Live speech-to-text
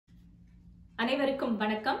அனைவருக்கும்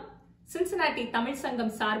வணக்கம். சின்சினாட்டி தமிழ்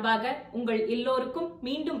சங்கம் சார்பாக உங்கள் எல்லோருக்கும்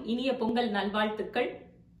மீண்டும் இனிய பொங்கல் நல்வாழ்த்துக்கள்.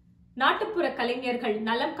 நாட்டுப்புற கலைஞர்கள்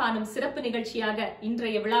நலம் காணும் சிறப்பு நிகழ்ச்சியாக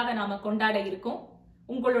இன்றைய விழாவை நாம கொண்டாட இருக்கோம்.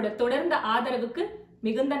 உங்களோட தொடர்ந்த ஆதரவுக்கு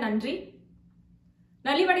மிகுந்த நன்றி.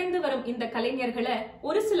 நலிவடைந்து வரும் இந்த கலைஞர்களை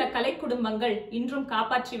ஒரு சில கலை குடும்பங்கள் இன்றும்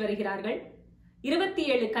காப்பாற்றி வருகிறார்கள்.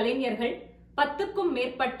 27 கலைஞர்கள் 10க்கும்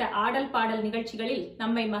மேற்பட்ட ஆடல் பாடல் நிகழ்ச்சிகளில்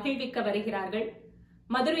நம்மை மகிழ்விக்க வருகிறார்கள்.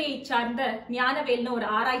 மதுரையை சார்ந்த ஞானவேல்னு ஒரு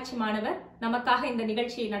ஆராய்ச்சி மாணவர் நமக்காக இந்த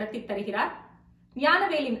நிகழ்ச்சியை நடத்தி தருகிறார்.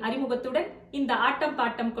 ஞானவேலின் அறிமுகத்துடன் இந்த ஆட்டம்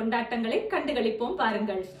பாட்டம் கொண்டாட்டங்களை கண்டுகளிப்போம்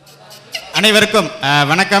பாருங்கள். அனைவருக்கும்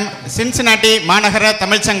வணக்கம். சின்சினாட்டி மாநகர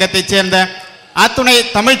தமிழ் சங்கத்தைச் சேர்ந்த அத்துணை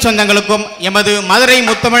தமிழ் சொந்தங்களுக்கும் எமது மதுரை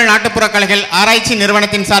முத்தமிழ் நாட்டுப்புற கலைகள் ஆராய்ச்சி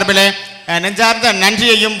நிறுவனத்தின் சார்பில் நெஞ்சார்ந்த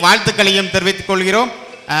நன்றியையும் வாழ்த்துக்களையும் தெரிவித்துக் கொள்கிறோம்.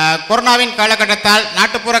 கொரோனாவின் காலகட்டத்தால்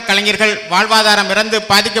நாட்டுப்புற கலைஞர்கள் வாழ்வாதாரம் இறந்து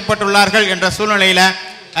பாதிக்கப்பட்டுள்ளார்கள் என்ற சூழ்நிலையில்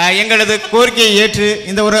எங்களது கோரிக்கையை ஏற்று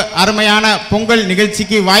இந்த ஒரு அருமையான பொங்கல்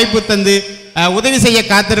நிகழ்ச்சிக்கு வாய்ப்பு தந்து உதவி செய்ய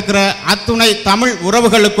காத்திருக்கிற அத்துணை தமிழ்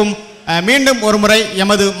உறவுகளுக்கும் மீண்டும் ஒரு முறை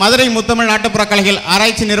எமது மதுரை முத்தமிழ் நாட்டுப்புற கலைகள்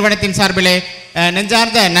ஆராய்ச்சி நிறுவனத்தின் சார்பிலே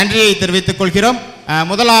நெஞ்சார்ந்த நன்றியை தெரிவித்துக் கொள்கிறோம்.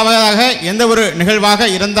 முதலாவதாக எந்த ஒரு நிகழ்வாக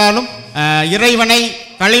இருந்தாலும் இறைவனை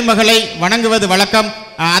கலைமகளை வணங்குவது வழக்கம்.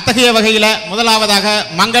 அத்தகைய வகையில் முதலாவதாக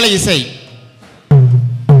மங்கள இசை.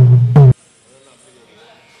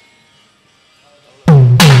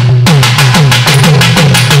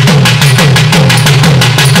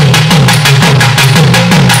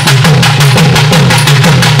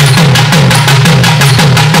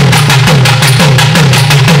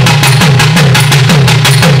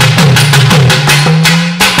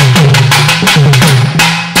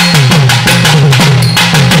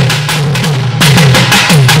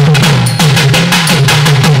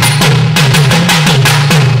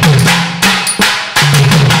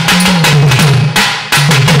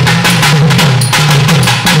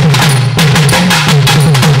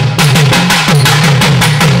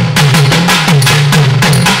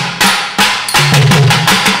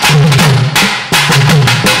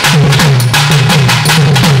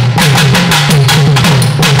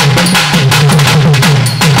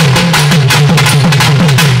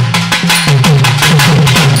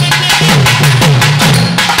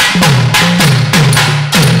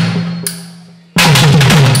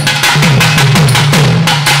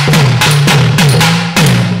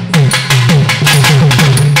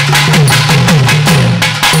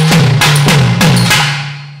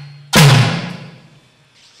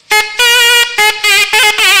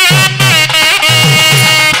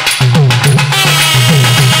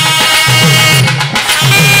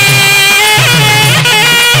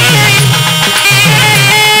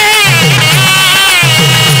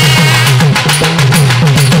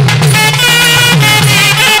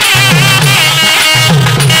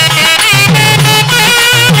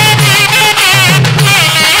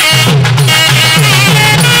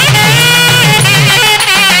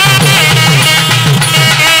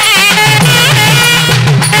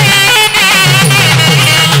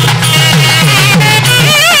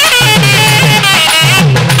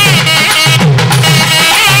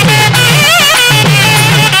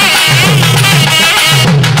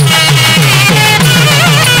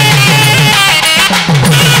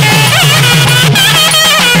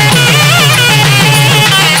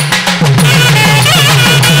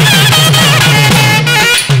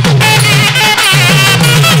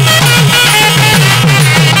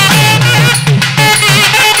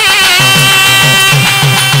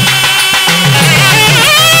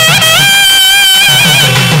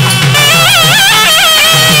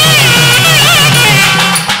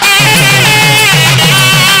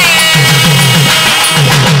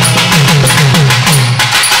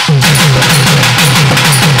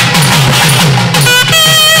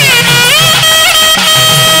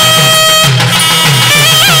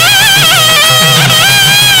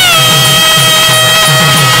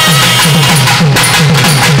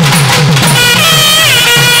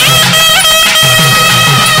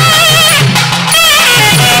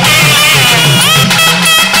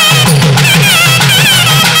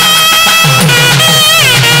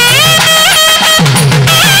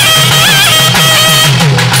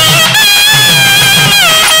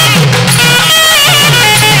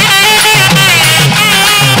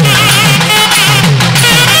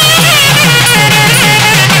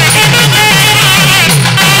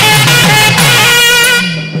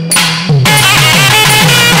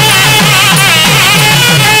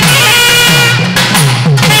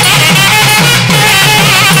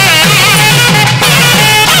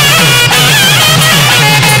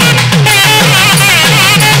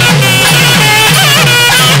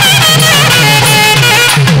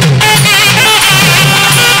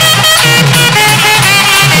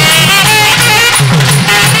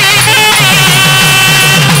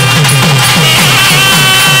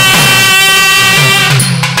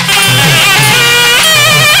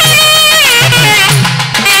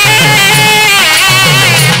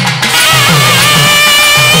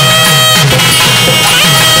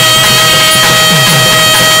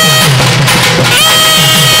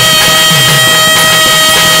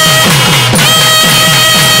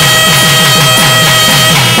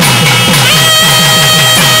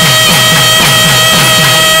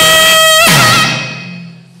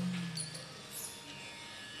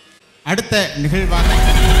 அடுத்த நிகழ்வாக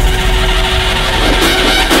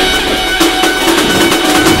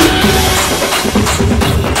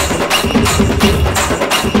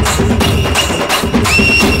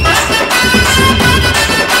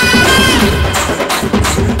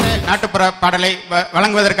நாட்டுப்புற பாடலை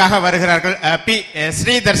வழங்குவதற்காக வருகிறார்கள் பி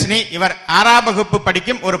ஸ்ரீதர்ஷினி. இவர் 6ஆம் வகுப்பு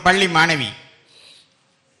படிக்கும் ஒரு பள்ளி மாணவி.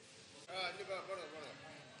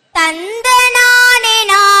 தந்தனானே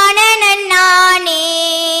நானே நானே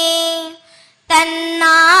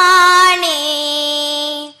தன்னானே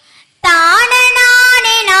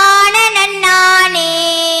தானனானே நானே நானே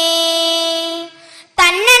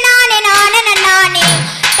தன்னனானே நானே நானே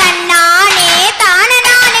தன்னானே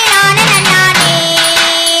தானனானே நானே நானே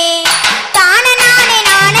தானனானே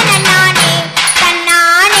நானே நானே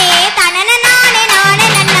தன்னானே தனனனானே நானே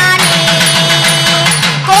நானே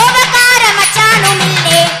கோபக்கார மச்சானும்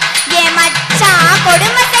இல்லே ஏ மச்சான்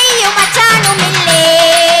கொடுமை செய்யும் மச்சானும் இல்லே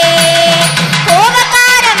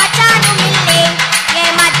கோபக்கார மச்சானும் இல்லே ஏ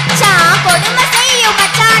மச்சான் கொடுமை செய்யும்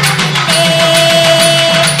மச்சானும் இல்லே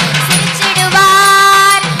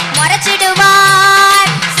சிரிச்சிடுவார் முறைச்சிடுவார்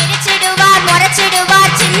சிரிச்சிடுவார்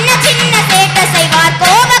முறைச்சிடுவார் சின்ன சின்ன சேட்டை செய்வார்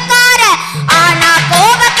கோபக்கார ஆனா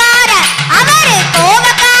கோபக்கார அவரு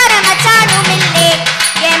கோபக்கார மச்சானும் இல்லே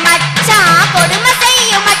ஏ மச்சான் கொடுமை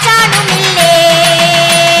செய்யும் மச்சானும் இல்லே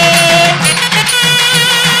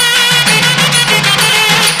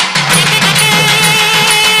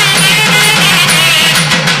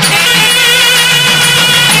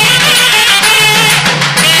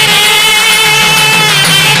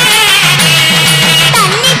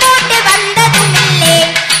தண்ணி போட்டு வந்ததும் இல்லே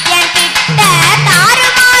என் கிட்ட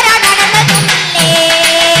தாறுமாறா நடந்ததும் இல்லே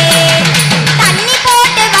தண்ணி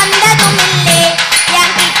போட்டு வந்ததும் இல்லே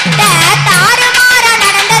என் கிட்ட தாறுமாறா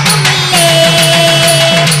நடந்ததும் இல்லே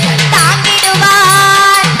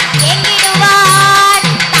தாங்கிடுவார் எங்கிடுவார்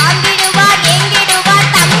தாங்கிடுவார் எங்கிடுவார்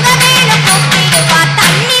தங்க வேணும் கூப்பிடுவார்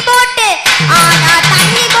தண்ணி போட்டு ஆனா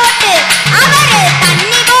தண்ணி போட்டு அவரு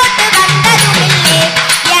தண்ணி போட்டு வந்ததும் இல்லே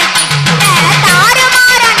என் கிட்ட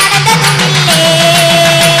தாறுமாறா நடந்ததும் இல்லே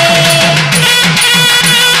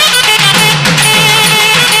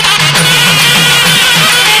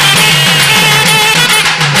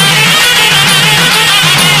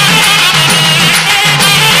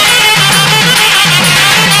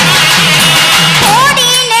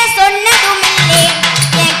கோடியிலே சொன்னதும் இல்லே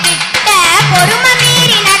என் கிட்ட பொறுமை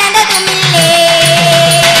மீறி நடந்ததும் இல்லே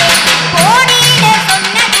கோடியிலே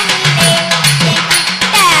சொன்னதும் இல்லே என்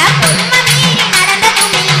கிட்ட பொறுமை மீறி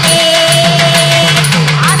நடந்ததும் இல்லே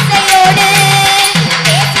ஆசையோடு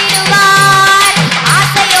பேசிடுவார்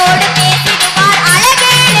ஆசையோடு பேசிடுவார்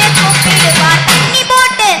அழகேன்னு கூப்பிடுவார் தண்ணி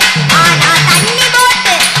போட்டு ஆனா தண்ணி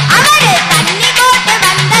போட்டு அவரு தண்ணி போட்டு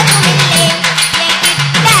வந்ததும் இல்லே என்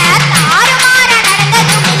கிட்ட தாறுமாறா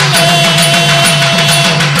நடந்ததும் இல்லே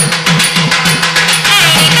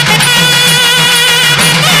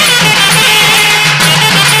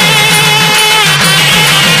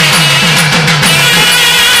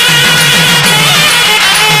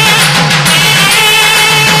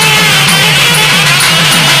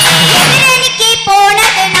எதிரணிக்கு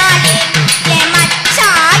போனதுனாலே என்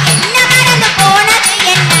மச்சான் என்ன மறந்து போனது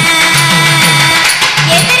என்ன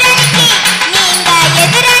எதிரணிக்கு நீங்க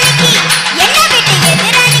எதிரணிக்கு என்ன விட்டு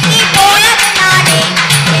எதிரணிக்கு போனதுனாலே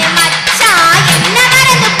என் மச்சான் என்ன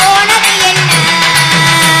மறந்து போனது என்ன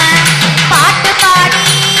பாட்டு பாடி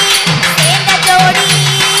சேர்ந்த ஜோடி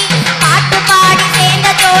பாட்டு பாடி சேர்ந்த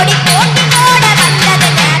ஜோடி போட்டி போட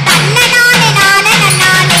வந்ததுங்க தன்னனானே நானே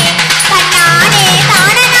நானே தன்னானே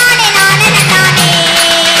தானனானே நானே நானே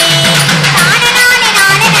தானனானே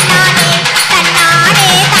நானே நானே தன்னானே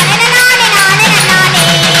தனனனானே நானே நானே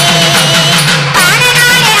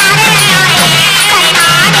தானனானே நானே நானே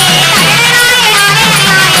தன்னானே தனனனானே நானே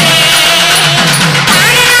நானே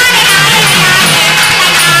தானனானே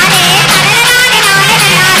நானே நானே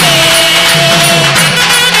தன்னானே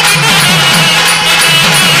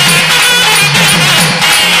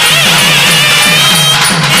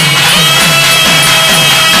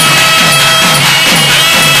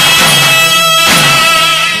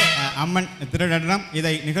அம்மன் திருநடனம்.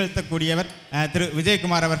 இதை நிகழ்த்தக்கூடியவர் திரு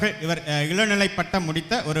விஜயகுமார் அவர்கள். இவர் இளநிலை பட்டம்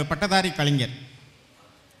முடித்த ஒரு பட்டதாரி கலைஞர்.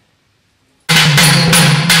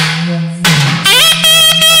 தானனானே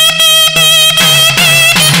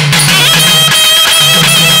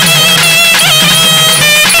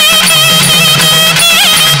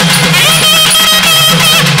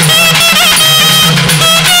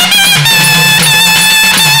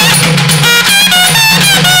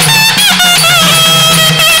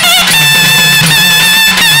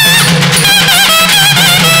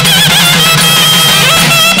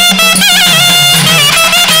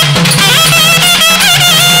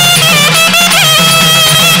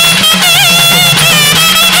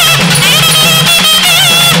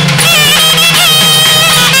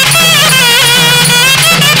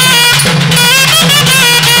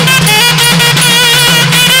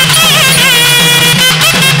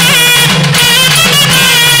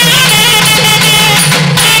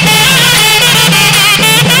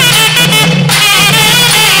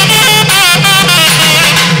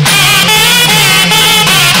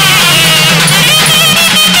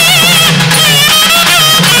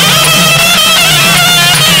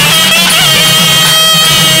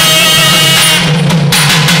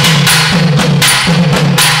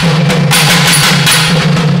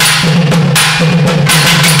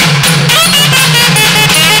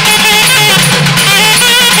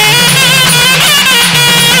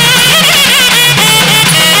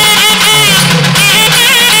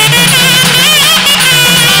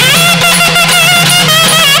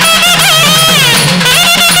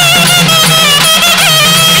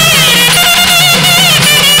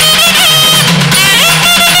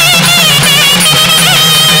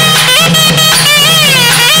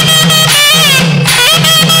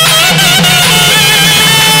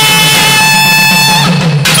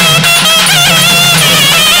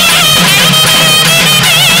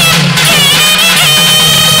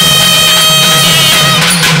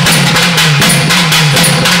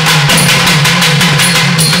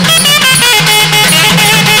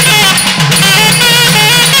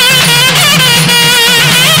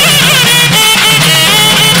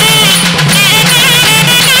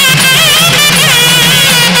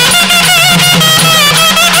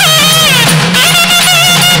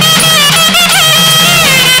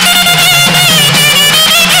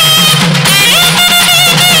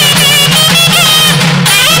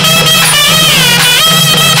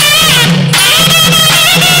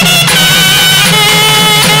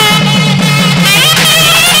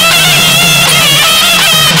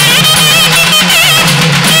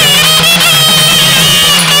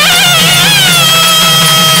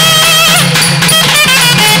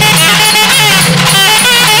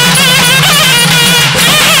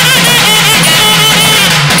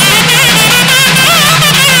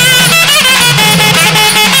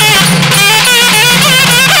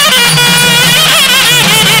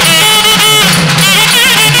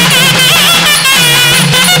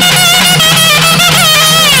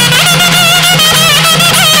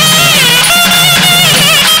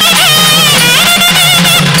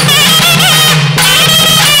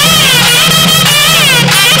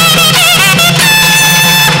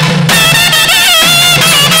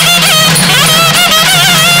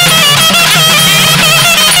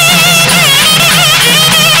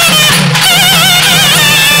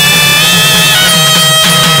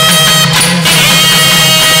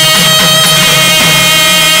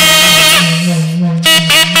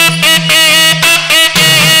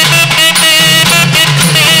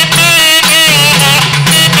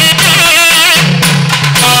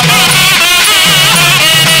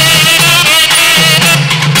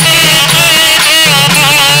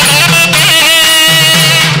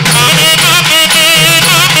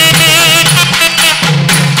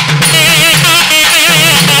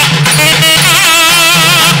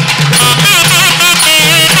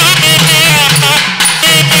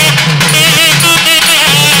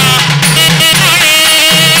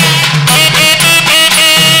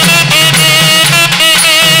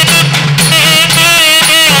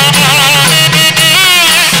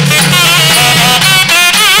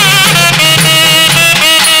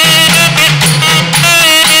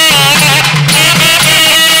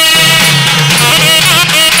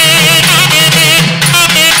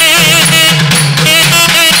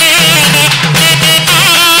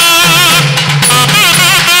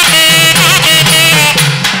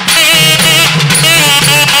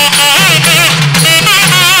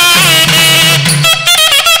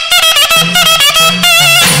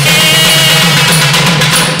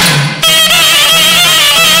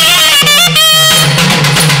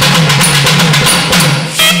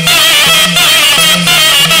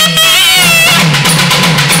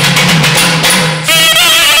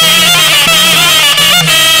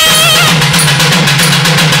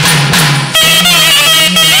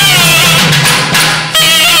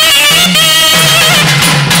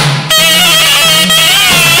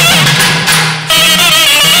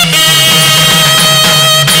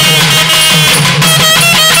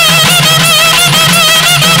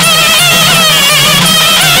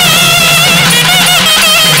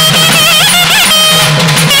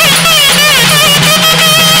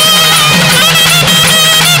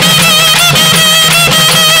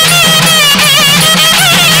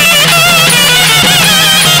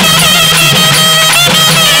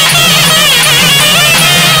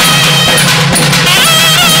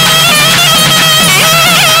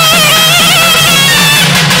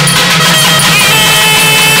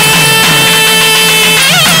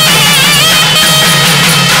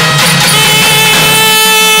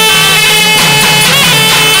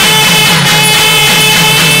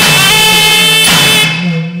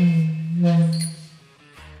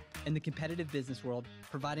the competitive business world,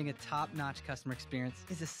 providing a top-notch customer experience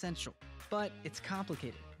is essential. But it's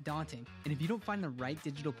complicated, daunting, and if you don't find the right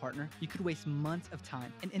digital partner, you could waste months of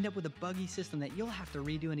time and end up with a buggy system that you'll have to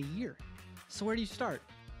redo in a year. So where do you start?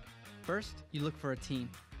 First, you look for a team,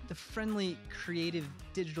 the friendly, creative,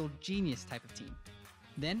 digital genius type of team.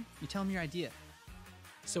 Then, you tell them your idea.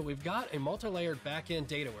 So we've got a multi-layered back-end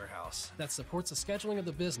data warehouse that supports the scheduling of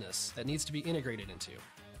the business that needs to be integrated into.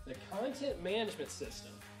 The content management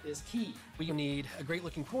system is key. We need a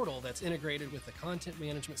great-looking portal that's integrated with the content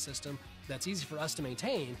management system that's easy for us to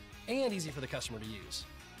maintain and easy for the customer to use.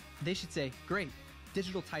 They should say, great,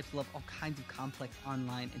 digital types love all kinds of complex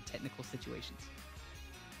online and technical situations.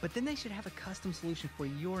 But then they should have a custom solution for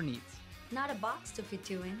your needs. Not a box to fit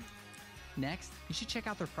you in. Next, you should check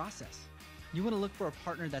out their process. You want to look for a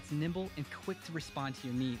partner that's nimble and quick to respond to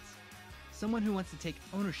your needs. Someone who wants to take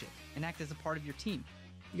ownership and act as a part of your team.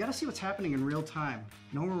 You gotta see what's happening in real time,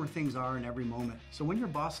 knowing where things are in every moment. So when your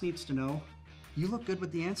boss needs to know, you look good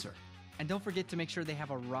with the answer. And don't forget to make sure they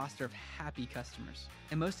have a roster of happy customers.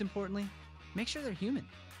 And most importantly, make sure they're human,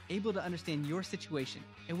 able to understand your situation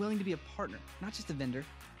and willing to be a partner, not just a vendor,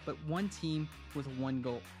 but one team with one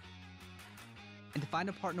goal. And to find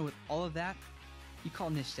a partner with all of that, you call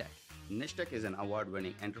Nishtech. Nishtech is an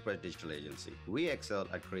award-winning enterprise digital agency. We excel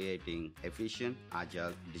at creating efficient,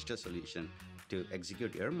 agile digital solutions to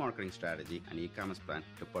execute your marketing strategy and e-commerce plan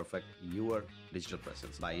to perfect your digital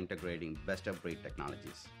presence by integrating best-of-breed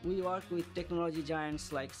technologies. We work with technology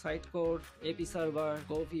giants like Sitecore, AP Server,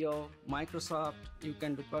 Govio, Microsoft. You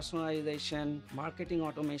can do personalization, marketing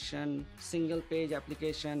automation, single-page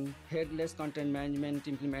application, headless content management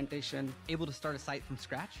implementation. Able to start a site from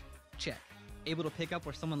scratch? Check. Able to pick up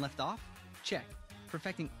where someone left off? Check.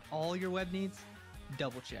 Perfecting all your web needs?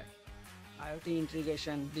 Double check. IoT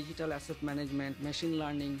integration, digital asset management, machine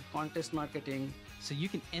learning, contest marketing. So you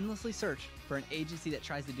can endlessly search for an agency that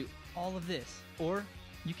tries to do all of this, or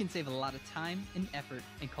you can save a lot of time and effort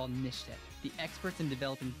and call Nishtech, the experts in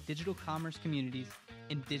developing digital commerce communities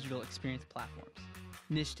and digital experience platforms.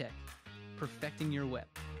 Nishtech, perfecting your web.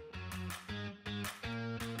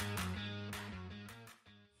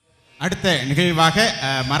 அடுத்த நிகழ்வாக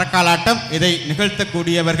மரக்காலாட்டம் இதை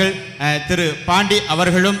நிகழ்த்தக்கூடியவர்கள் திரு பாண்டி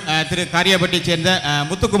அவர்களும் திரு காரியப்பட்டியைச் சேர்ந்த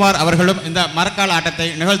முத்துக்குமார் அவர்களும் இந்த மரக்கால் ஆட்டத்தை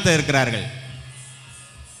நிகழ்த்த இருக்கிறார்கள்.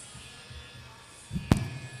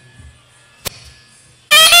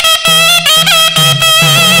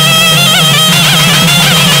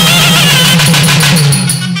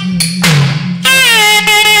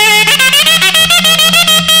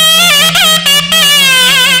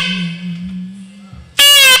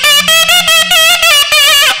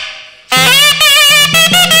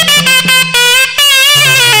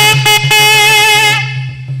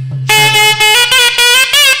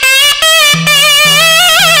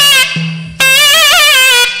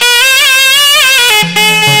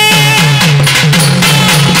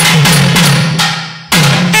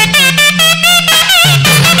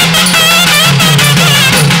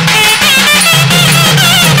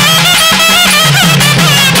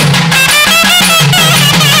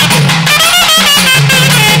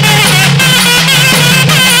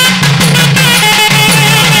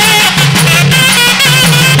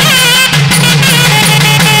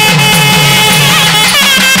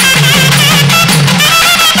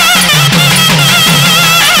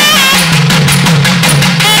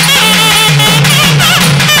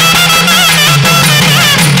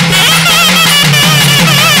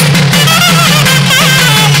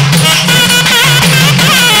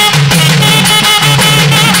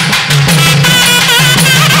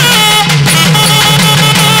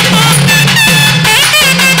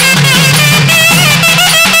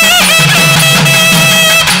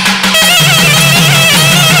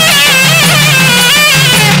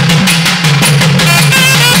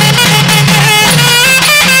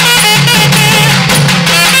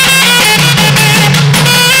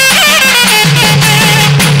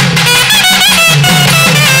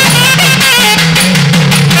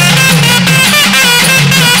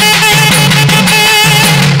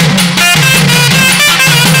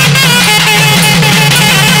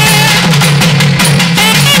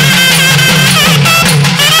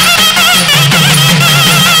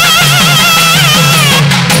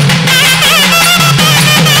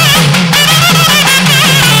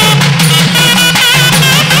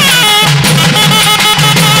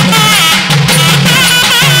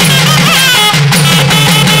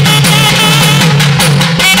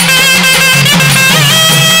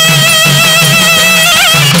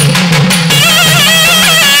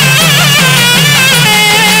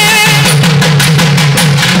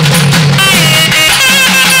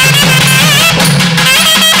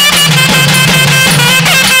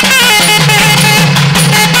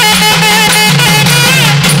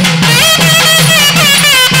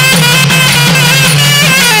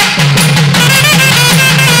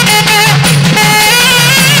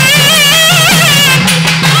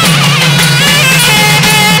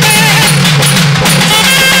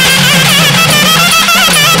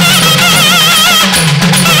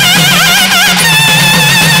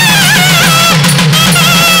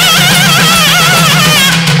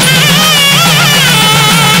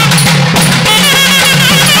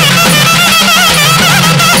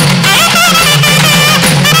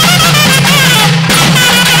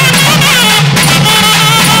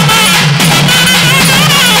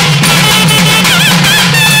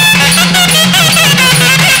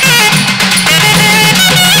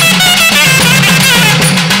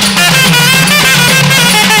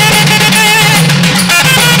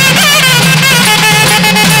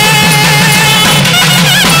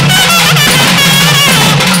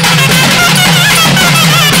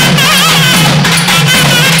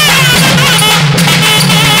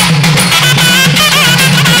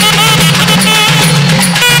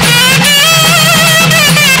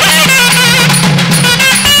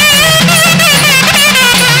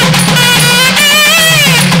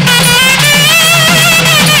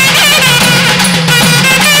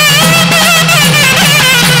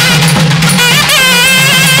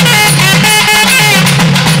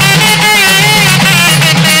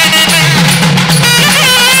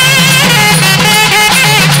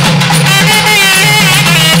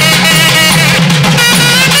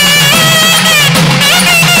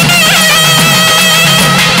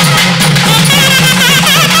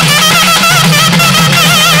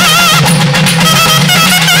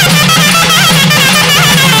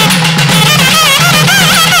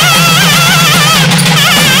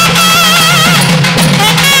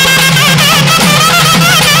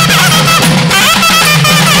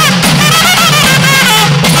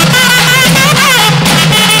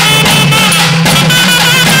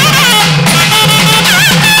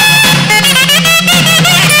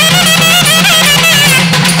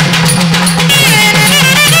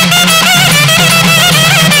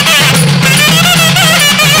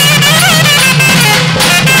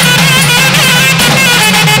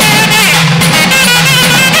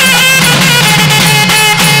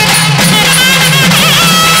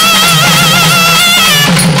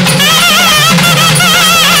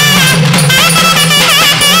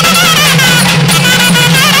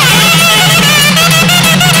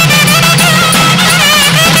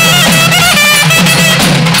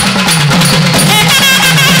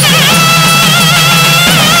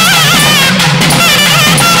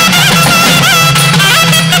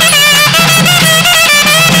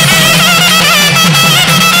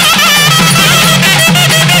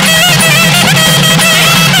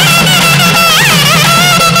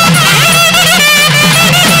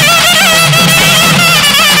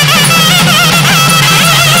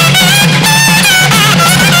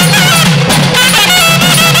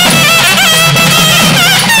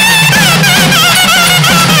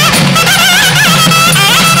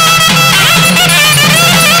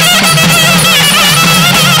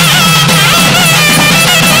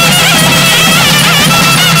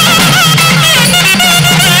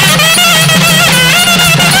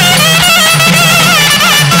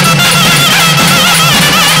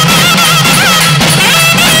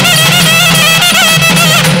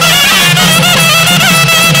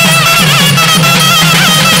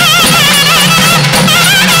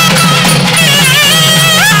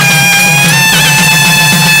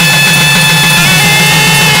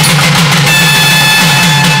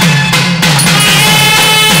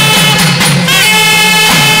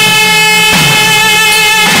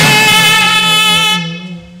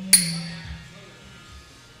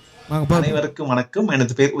 அனைவருக்கும் வணக்கம்.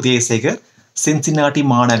 எனது பேர் உதயசேகர். சின்சினாட்டி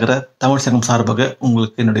மாநகர தமிழ் சங்கம் சார்பாக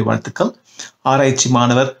உங்களுக்கு என்னுடைய வாழ்த்துக்கள். ஆராய்ச்சி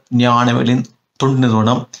மாணவர் ஞானவேலின் தொண்டு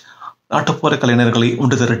நிறுவனம் நாட்டுப்புற கலைஞர்களை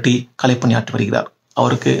ஒன்று திரட்டி கலைப்பணியாற்றி வருகிறார்.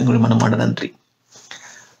 அவருக்கு எங்களுடைய மனமான நன்றி.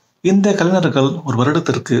 இந்த கலைஞர்கள் ஒரு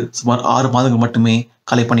வருடத்திற்கு சுமார் 6 மாதங்கள் மட்டுமே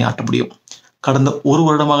கலைப்பணியாற்ற முடியும். கடந்த ஒரு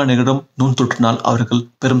வருடமாக நிகழும் நுண்தொற்றினால் அவர்கள்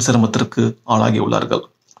பெரும் சிரமத்திற்கு ஆளாகியுள்ளார்கள்.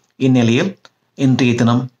 இந்நிலையில் இன்றைய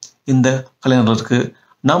தினம் இந்த கலைஞர்களுக்கு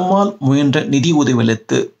நம்மால் முயன்ற நிதி உதவி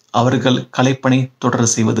அளித்து அவர்கள் கலைப்பணி தொடர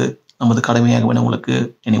செய்வது நமது கடமையாக என உங்களுக்கு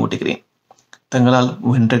நினைவூட்டுகிறேன். தங்களால்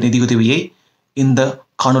முயன்ற நிதியுதவியை இந்த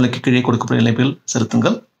காணொலிக்கு கீழே கொடுக்கப்பட்ட இணைப்பில்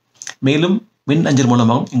செலுத்துங்கள். மேலும் மின் அஞ்சல்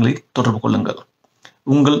மூலமாக எங்களை தொடர்பு கொள்ளுங்கள்.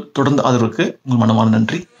 உங்கள் தொடர்ந்த ஆதரவுக்கு உங்கள் மனமான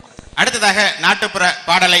நன்றி. அடுத்ததாக நாட்டுப்புற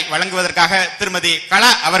பாடலை வழங்குவதற்காக திருமதி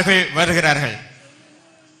கலா அவர்கள் வருகிறார்கள்.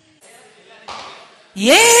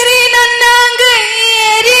 ஏரி நன்னாங்க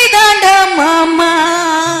ஏரி தாண்டா மாமா,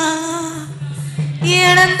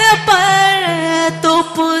 இழந்த பழ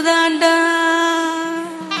தோப்பு தாண்டா.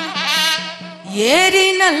 ஏரி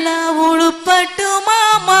நல்லா உழுப்பட்டுமா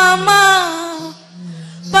மாமா,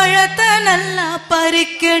 பழத்தை நல்லா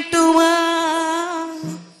பறிக்கட்டுமா.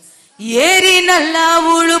 ஏரி நல்லா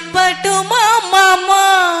உழுப்பட்டுமா மாமா,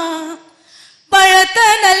 பழத்தை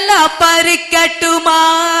நல்லா பறிக்கட்டுமா.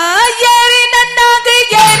 ஏரி நன்னாங்க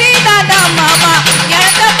ஏரி தாண்டா மாமா,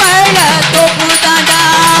 இழந்த பழ தோப்பு தாண்டா.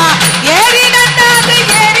 ஏரி நன்னாங்க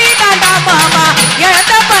ஏரி தாண்டா மாமா,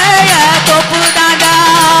 இழந்த பழ தோப்பு தாண்டா.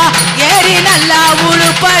 ஏரி நல்லா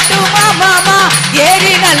உழுப்பட்டுமா மாமா,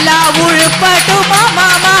 ஏரி நல்லா உழுப்பட்டுமா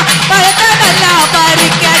மாமா, பழத்தை நல்லா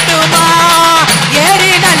பறிக்கட்டுமா.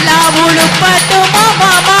 ஏரி நல்லா உழுப்பட்டுமா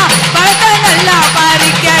மாமா, பழத்தை நல்லா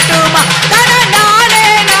பறிக்கட்டுமா. நானே நானே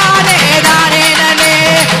நானே நானே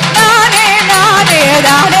நானே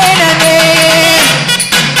நானே நானே.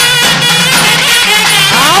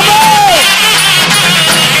 ஆமே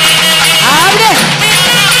ஆமே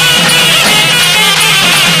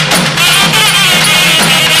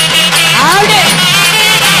ஆமே.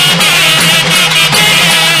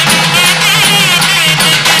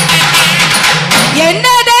 என்ன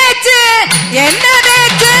தேச்சு என்ன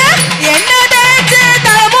தேச்சு என்ன தேச்சு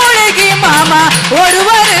தலைமுழுகி மாமா ஒரு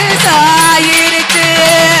வருஷம் ஆயிருச்சு.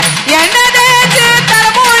 என்ன தேச்சு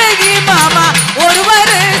தலைமுழுகி மாமா ஒரு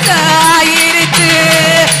வருஷம் ஆயிருச்சு.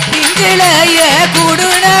 பிஞ்சிலையே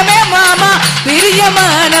கூடுனமே மாமா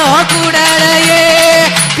பிரியமானோ கூடலையே.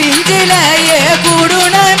 பிஞ்சிலையே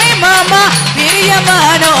கூடுனமே மாமா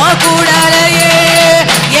பிரியமானோ கூடலையே.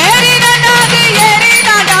 ஏரி நன்னாங்க ஏரி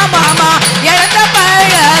தாண்டா மாமா, இழந்த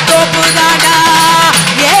பழ தோப்பு தாண்டா.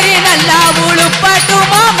 ஏரி நல்லா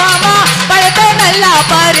உழுப்பட்டுமா மாமா, பழத்தை நல்லா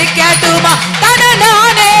பறிக்கட்டுமா. தானே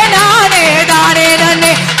நானே நானே தானே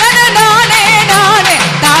நானே தானே நானே நானே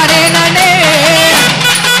தானே நானே.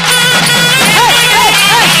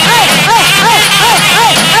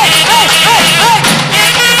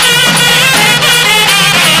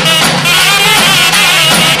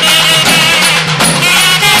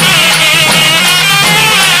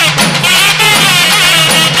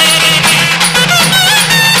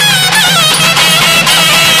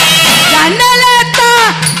 ஜன்னலத்தா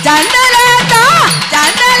ஜன்னலத்தா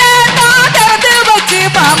திறந்து வச்சு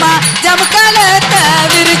மாமா, ஜமுக்காலத்தை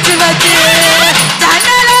விரிச்சு வச்சு.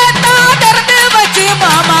 ஜன்னலத்தா திறந்து வச்சு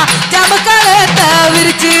மாமா, ஜமுக்காலத்தை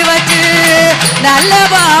விரிச்சு வச்சு. நல்ல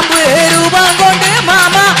பாம்பு ரூபம் கொண்டு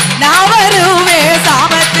மாமா நான் வருவேன்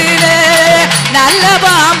சாமத்தில. நல்ல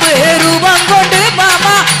பாம்பு ரூபம் கொண்டு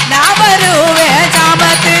மாமா நான் வருவேன்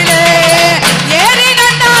சாமத்தில. ஏரி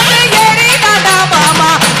நன்னாங்க ஏரி தாண்டா மாமா,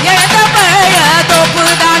 இழந்த பழ தோப்பு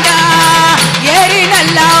தாண்டா. ஏரி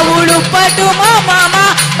நல்லா உழுப்பட்டுமா மாமா,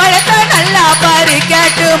 பழத்தை நல்லா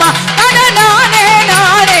பறிக்கட்டுமா. தானே நானே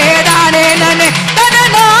நானே தானே நானே தானே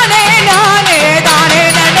நானே நானே தானே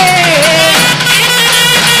நானே.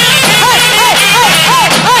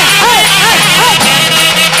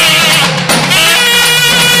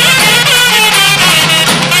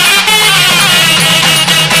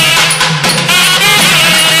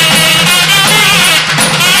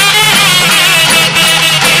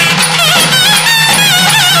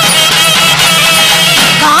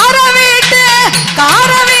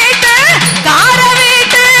 கார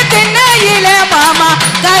வீட்டு திண்ணையில மாமா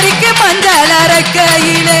கறிக்கு மஞ்சள்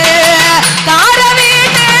அரைக்கையிலே. கார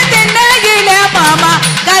வீட்டு திண்ணையில மாமா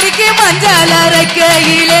கறிக்கு மஞ்சள்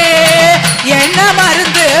அரைக்கையிலே. என்ன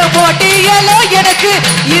மருந்து போட்டியலோ எனக்கு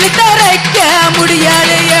இழுத்தரைக்க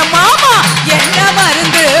முடியலையே மாமா. என்ன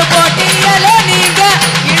மருந்து போட்டியலோ நீங்க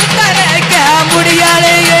இழுத்தரைக்க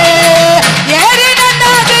முடியலையே. ஏரி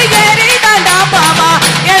நன்னாங்க ஏரி தாண்டா மாமா,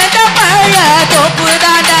 இழந்த பழ தோப்பு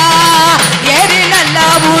தாண்டா. ஏரி நல்லா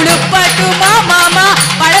உழுப்பட்டுமா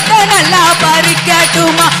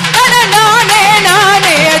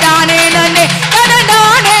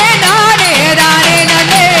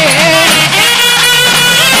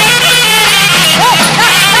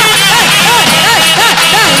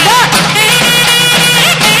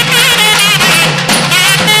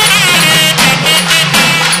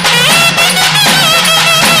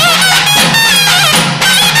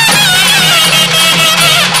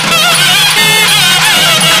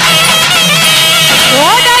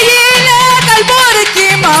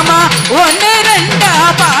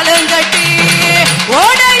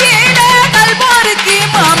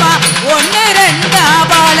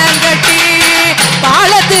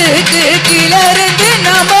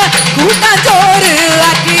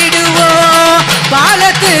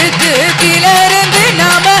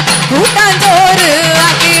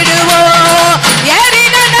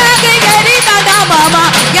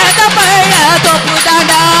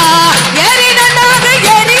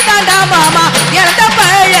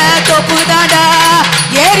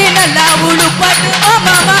நல்லா உழுப்பட்டுமா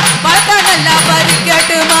மாமா பழத்தை நல்லா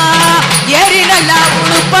பறிக்கட்டுமா ஏறி நல்லா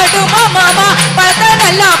உழுப்பட்டுமா மாமா பழத்தை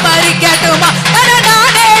நல்லா பறிக்கட்டுமா நானே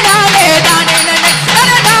நானே நானே நானே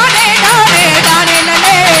நானே நானே நானே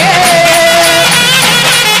நானே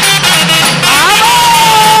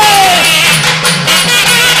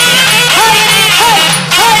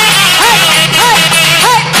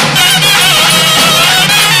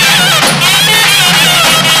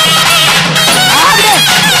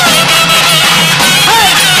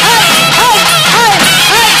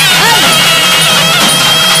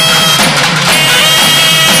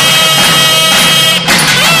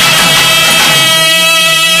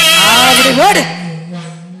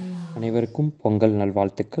அனைவருக்கும் பொங்கல்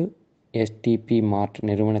நல்வாழ்த்துக்கள். எஸ்டிபி மார்ட்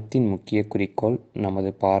நிறுவனத்தின் முக்கிய குறிக்கோள் நமது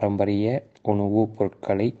பாரம்பரிய உணவுப்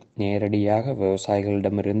பொருட்களை நேரடியாக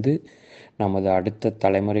விவசாயிகளிடமிருந்து நமது அடுத்த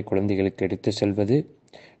தலைமுறை குழந்தைகளுக்கு எடுத்து செல்வது.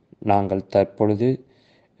 நாங்கள் தற்பொழுது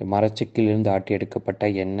மரச்செக்கிலிருந்து ஆட்டியெடுக்கப்பட்ட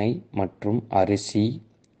எண்ணெய் மற்றும் அரிசி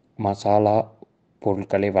மசாலா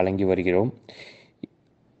பொருட்களை வழங்கி வருகிறோம்.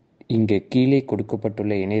 இங்கு கீழே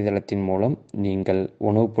கொடுக்கப்பட்டுள்ள இணையதளத்தின் மூலம் நீங்கள்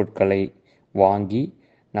உணவுப் பொருட்களை வாங்கி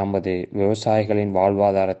நமது விவசாயிகளின்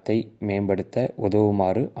வாழ்வாதாரத்தை மேம்படுத்த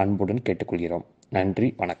உதவுமாறு அன்புடன் கேட்டுக்கொள்கிறோம். நன்றி,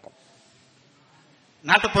 வணக்கம்.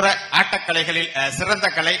 நாட்டுப்புற ஆட்டக்கலைகளில் சிறந்த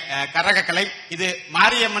கலை கரகக்கலை. இது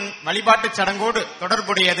மாரியம்மன் வழிபாட்டு சடங்கோடு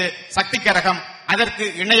தொடர்புடையது. சக்தி கரகம் அதற்கு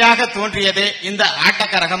இணையாக தோன்றியதே இந்த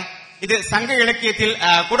ஆட்டக்கரகம். இது சங்க இலக்கியத்தில்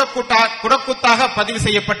குடக்கூத்தாக பதிவு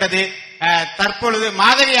செய்யப்பட்டது. தற்பொழுது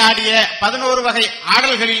மாதிரி ஆடிய 11 வகை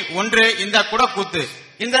ஆடல்களில் ஒன்று இந்த குடக்கூத்து.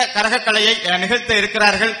 இந்த கரகக்கலையை நிகழ்த்த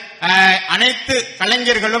இருக்கிறார்கள். அனைத்து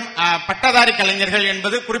கலைஞர்களும் பட்டதாரி கலைஞர்கள்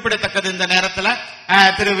என்பது குறிப்பிடத்தக்கது. இந்த நேரத்தில்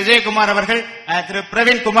திரு விஜயகுமார் அவர்கள், திரு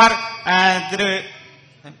பிரவீன்குமார், திரு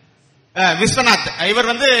விஸ்வநாத் இவர்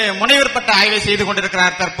முனைவர் பட்ட ஆய்வை செய்து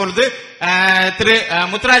கொண்டிருக்கிறார். தற்பொழுது திரு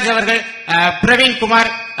முத்துராஜ் அவர்கள்,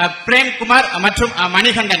 பிரவீன்குமார், பிரேம்குமார் மற்றும்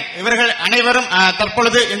மணிகண்டன் இவர்கள் அனைவரும்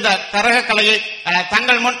தற்பொழுது இந்த கரகக்கலையை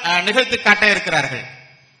தங்கள் முன் நிகழ்த்தி காட்ட இருக்கிறார்கள்.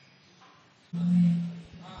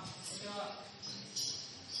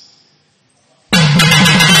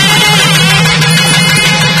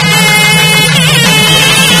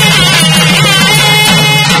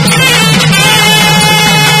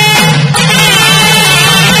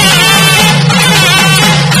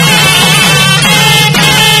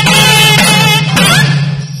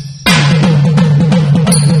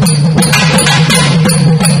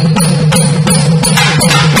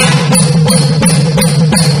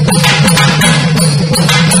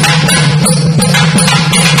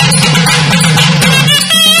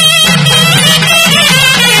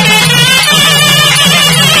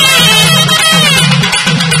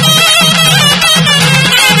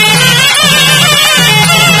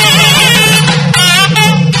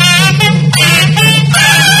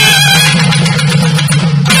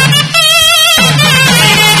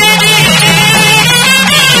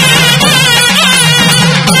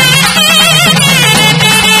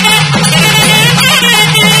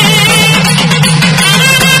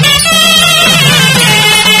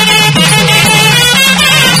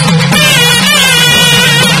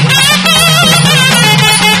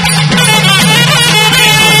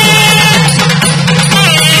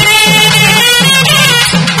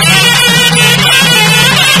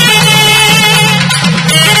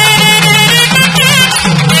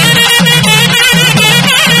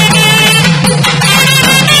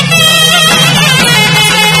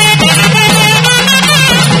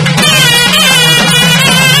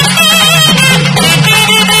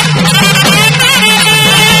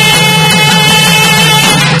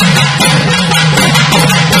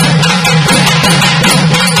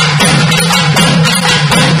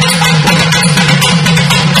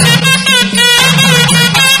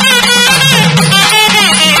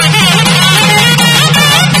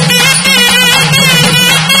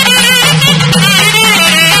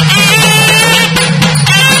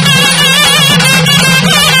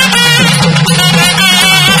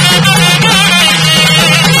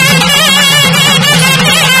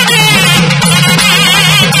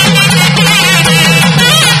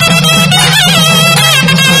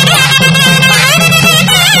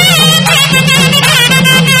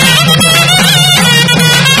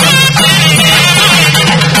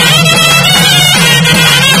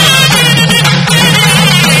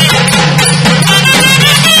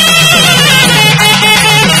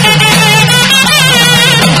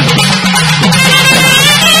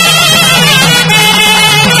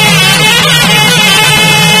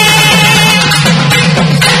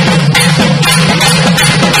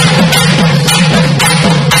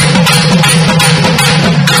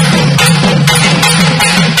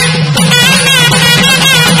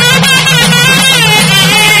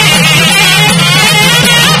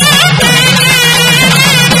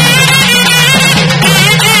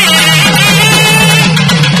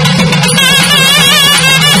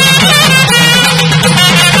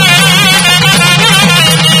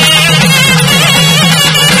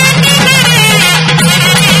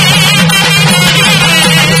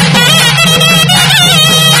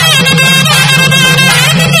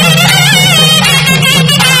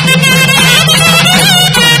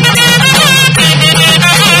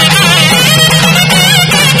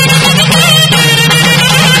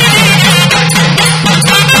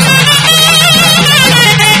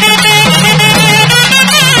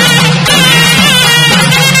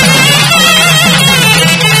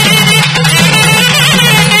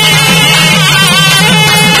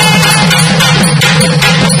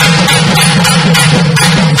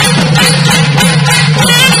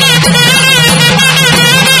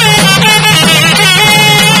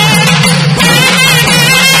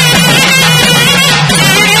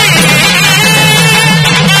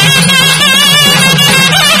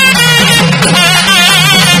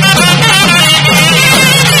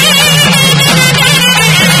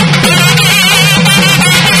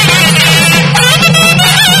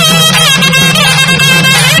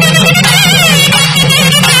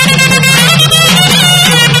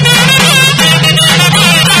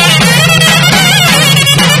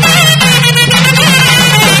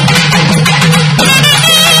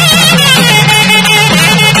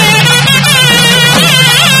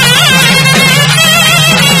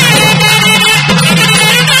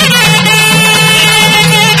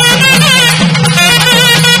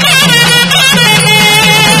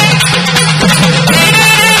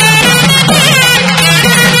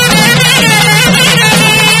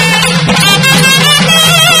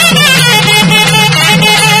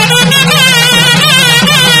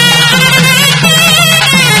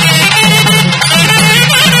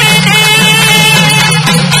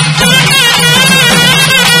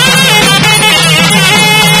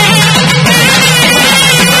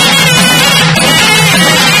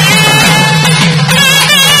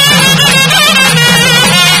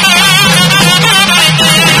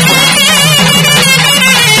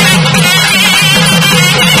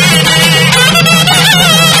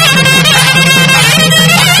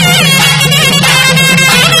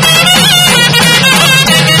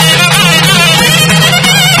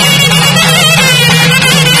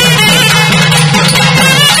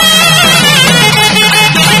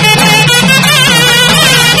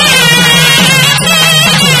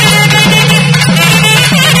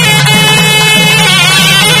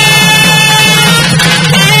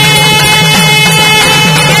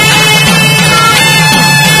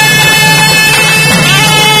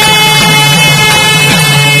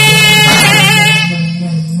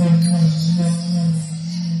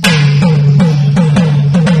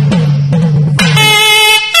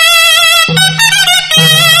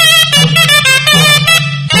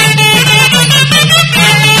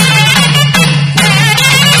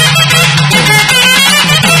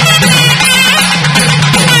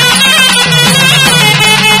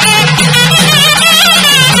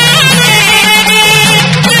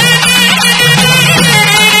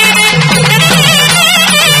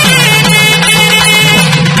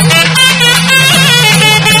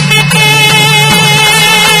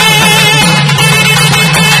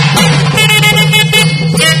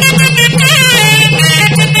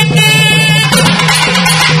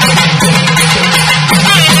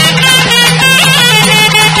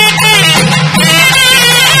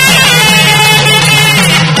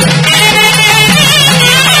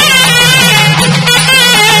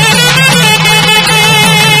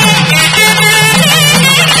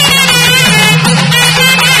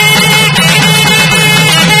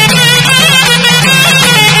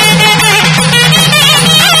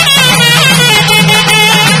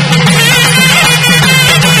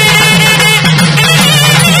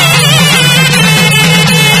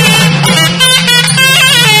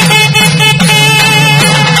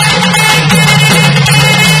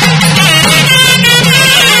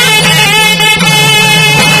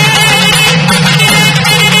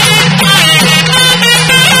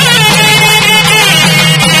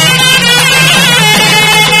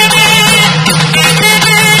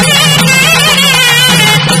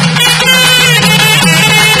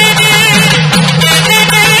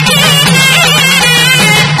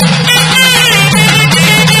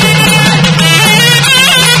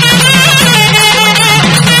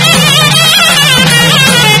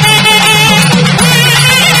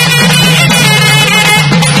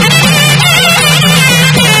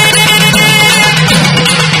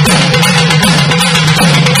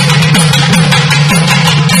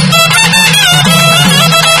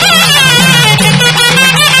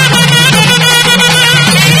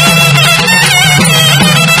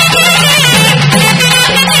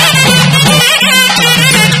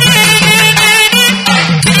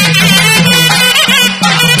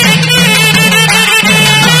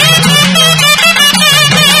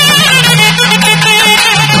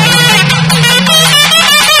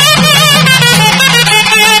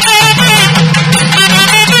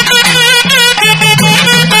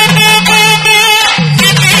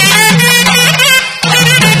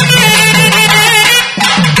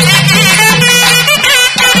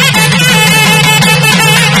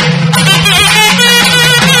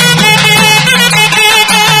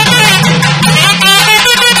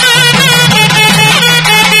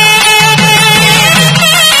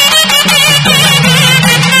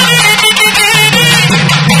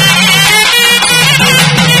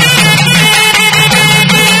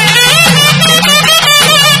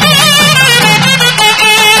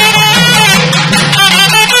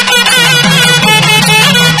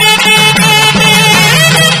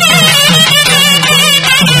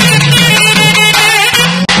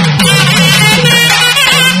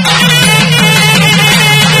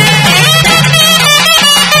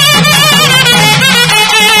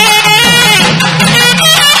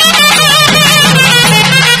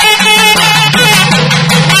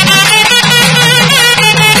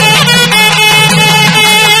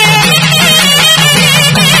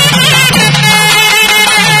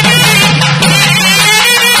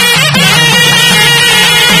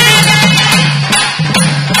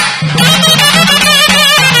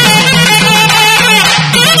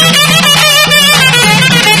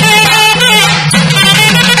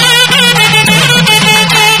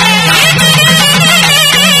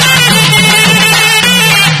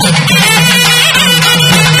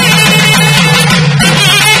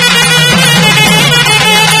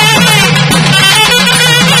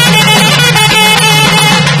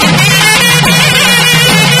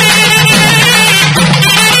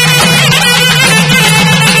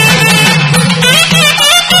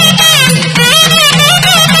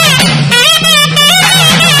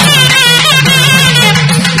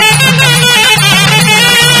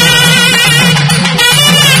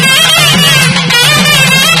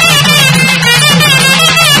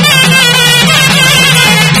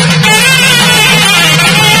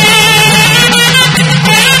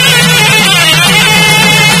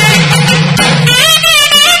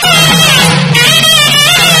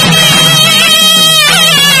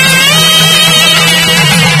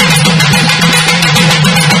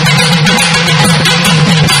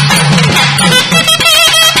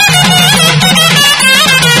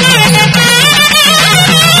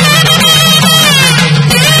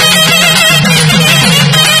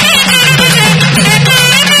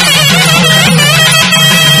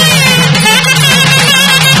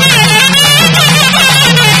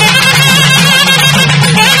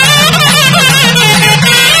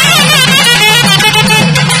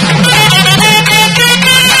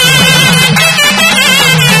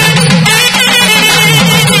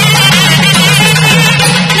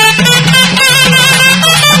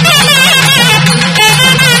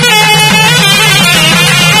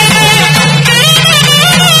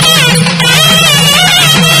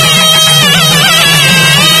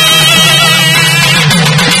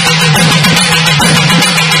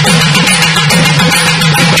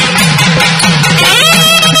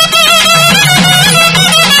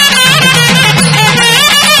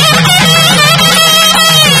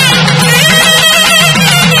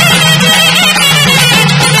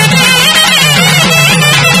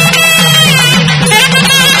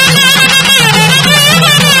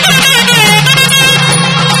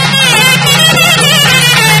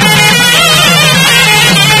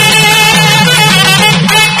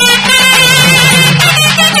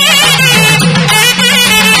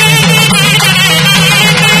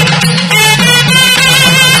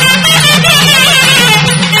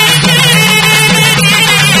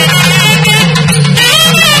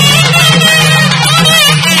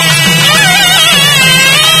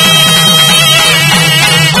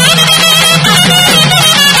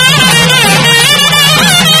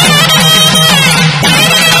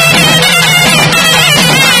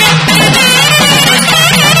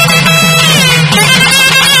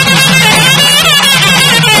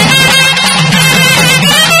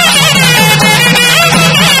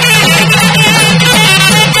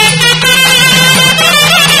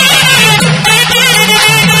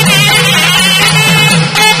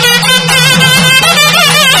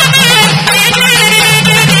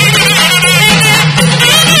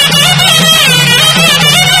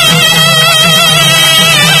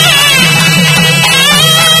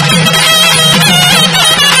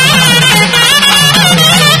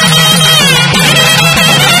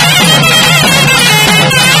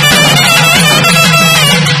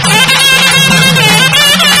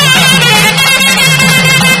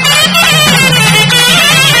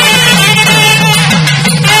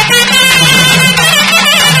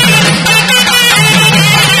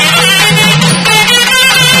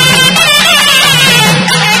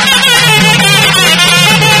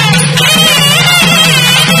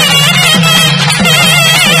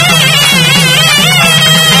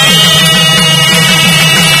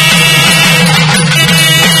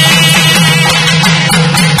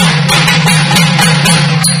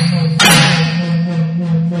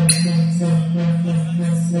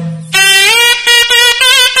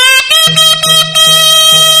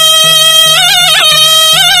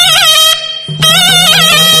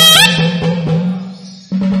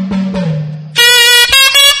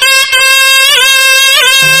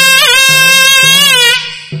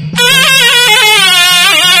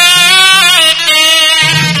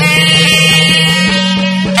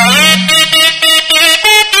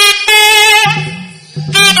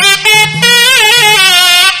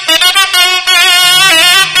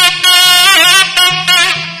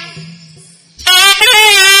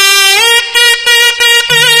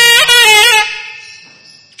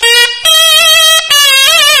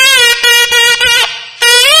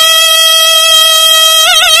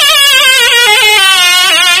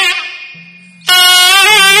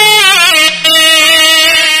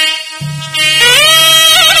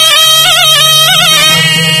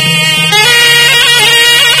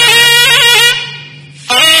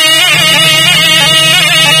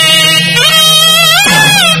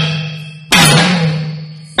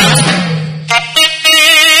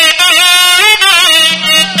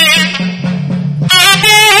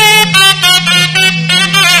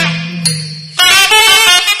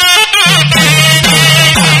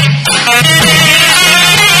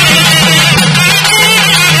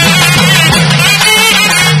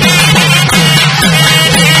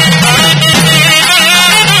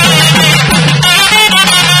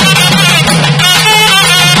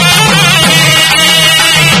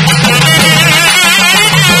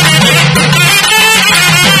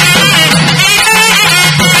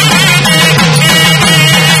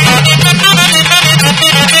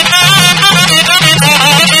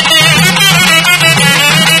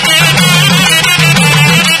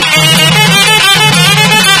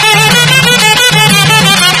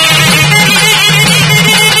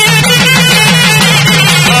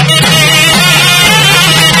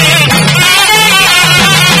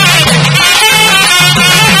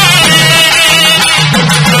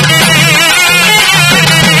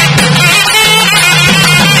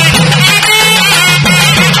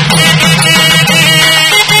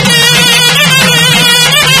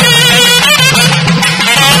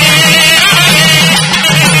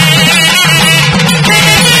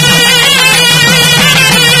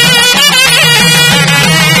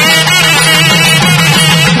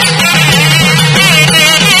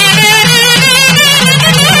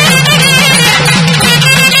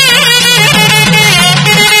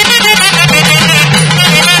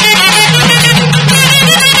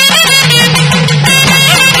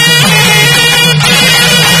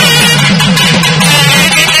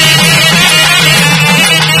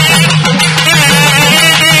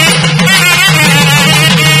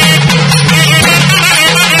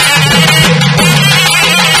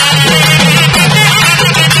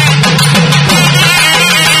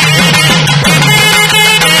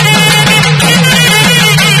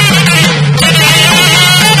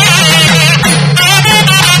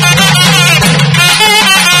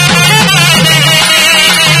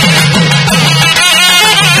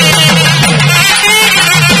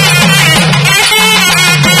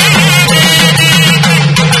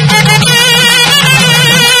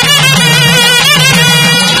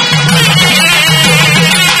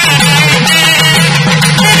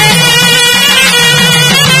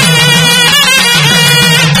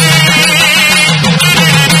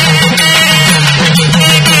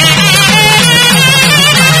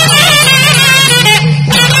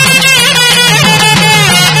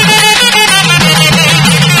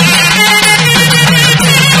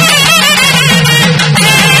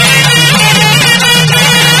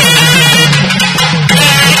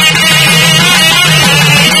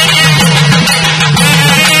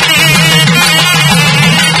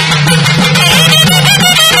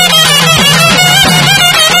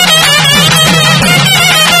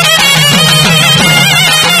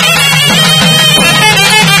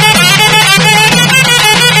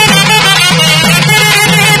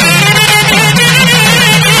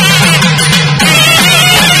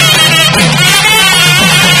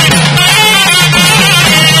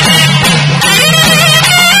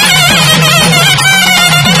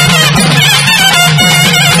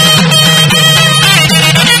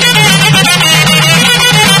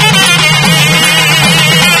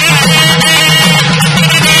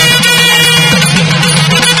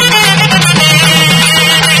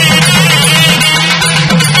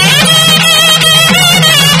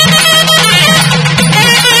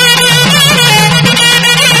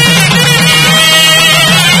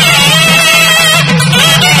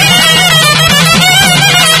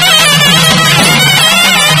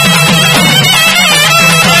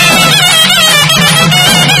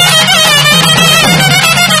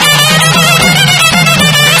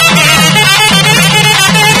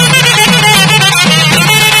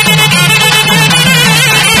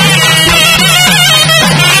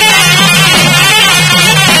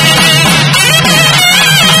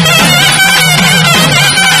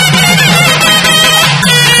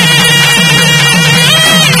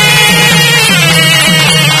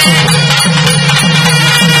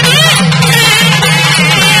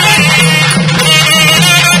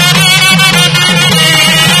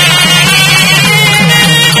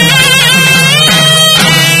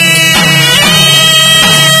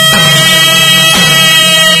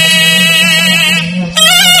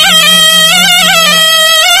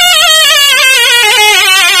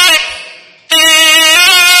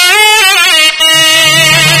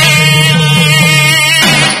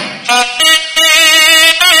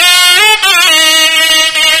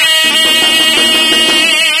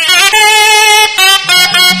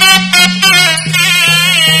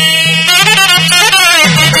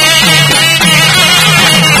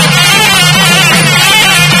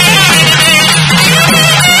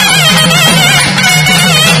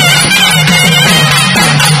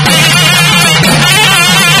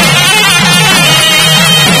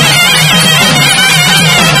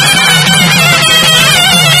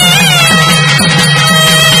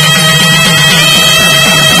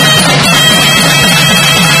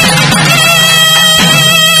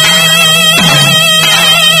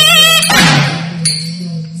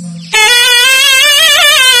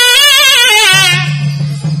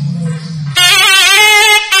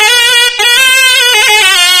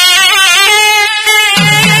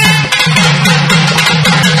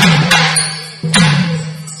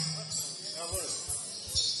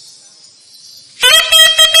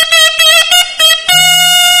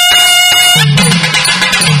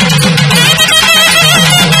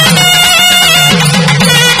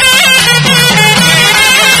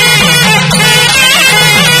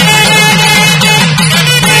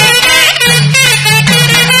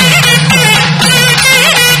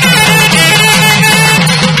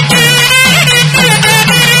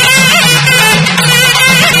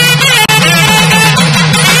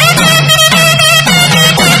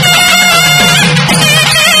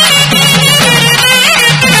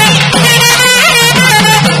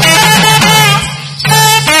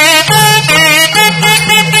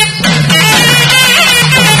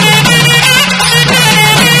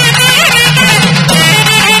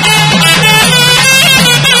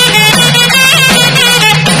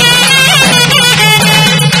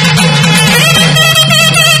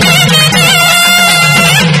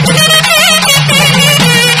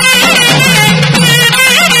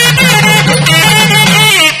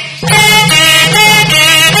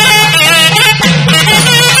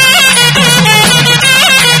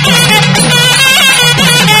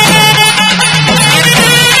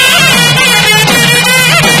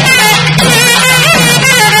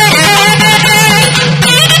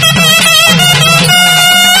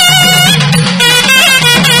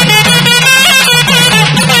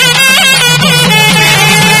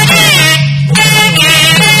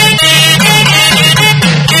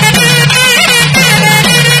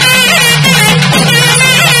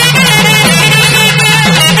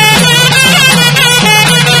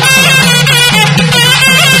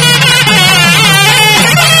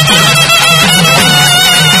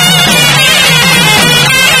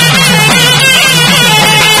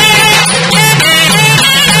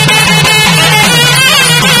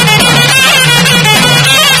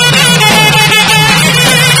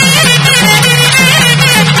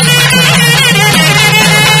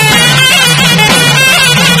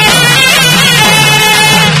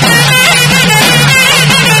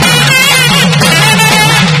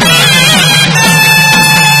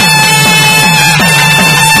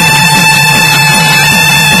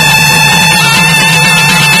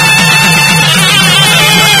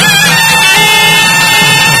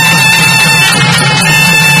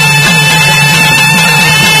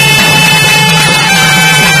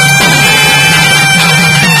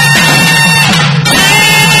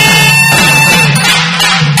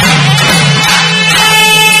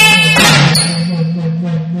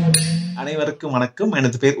 அனைவருக்கும் வணக்கம்.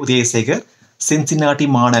 எனது பேர் உதயசேகர். சின்சினாட்டி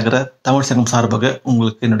மாநகர தமிழ் சங்கம் சார்பாக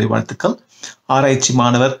உங்களுக்கு என்னுடைய வாழ்த்துக்கள். ஆராய்ச்சி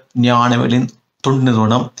மாணவர் ஞானவேலின் தொண்டு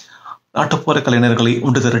நிறுவனம் நாட்டுப்புற கலைஞர்களை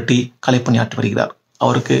ஒன்று திரட்டி கலைப்பணியாற்றி வருகிறார்.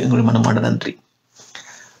 அவருக்கு எங்களுடைய மனமார்ந்த நன்றி.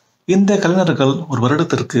 இந்த கலைஞர்கள் ஒரு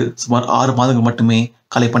வருடத்திற்கு சுமார் 6 மாதங்கள் மட்டுமே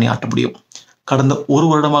கலைப்பணியாற்ற முடியும். கடந்த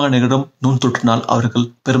 1 வருடமாக நிகழும் நுண்தொற்றினால் அவர்கள்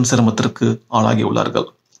பெரும் சிரமத்திற்கு ஆளாகியுள்ளார்கள்.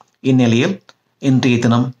 இந்நிலையில் இன்றைய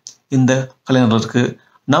தினம் இந்த கலைஞர்களுக்கு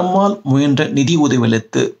நம்மால் முயன்ற நிதி உதவி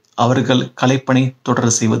அளித்து அவர்கள் கலைப்பணி தொடர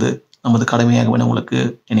செய்வது நமது கடமையாக என உங்களுக்கு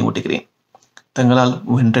நினைவூட்டுகிறேன். தங்களால்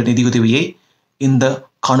முயன்ற நிதியுதவியை இந்த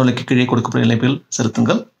காணொலிக்கு கீழே கொடுக்கப்பட்ட இணைப்பில்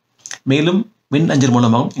செலுத்துங்கள். மேலும் மின் அஞ்சல்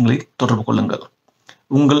மூலமாகவும் எங்களை தொடர்பு கொள்ளுங்கள்.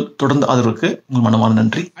 உங்கள் தொடர்ந்த ஆதரவுக்கு உங்கள் மனமான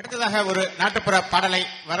நன்றி. அடுத்ததாக ஒரு நாட்டுப்புற பாடலை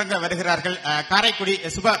வழங்க வருகிறார்கள் காரைக்குடி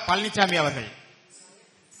சுப பழனிசாமி அவர்கள்.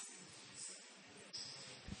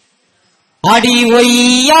 அடி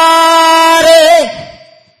ஒய்யாரே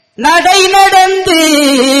நடை நடந்து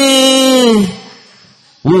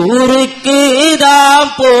ஊருக்கு தான்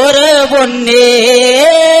போற பொன்னே,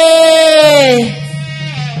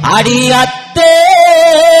 அடி அத்தே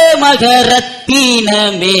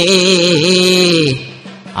மகரத்தினமே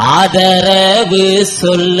ஆதரவு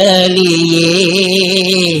சொல்லலியே,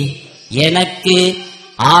 எனக்கு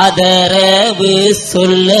ஆதரவு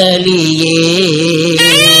சொல்லலியே.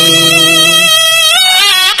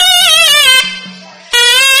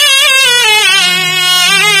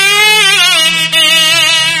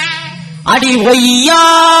 அடி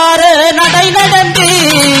ஒய்யார நடை நடந்து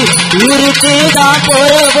ஊருக்கு தான்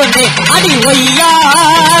போற பொண்ணு, அடி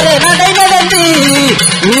ஒய்யார நடை நடந்து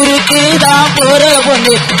ஊருக்கு தான் போற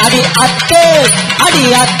பொண்ணு, அடி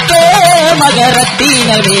அத்தே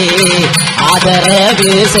மகரத்தினவே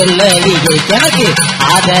ஆதரவு சொல்லலியே, எனக்கு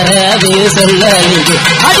ஆதரவு சொல்லலியே.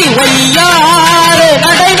 அடி ஒய்யார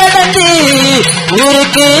நடை நடந்து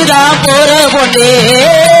ஊருக்கு தான் போற பொண்ணே.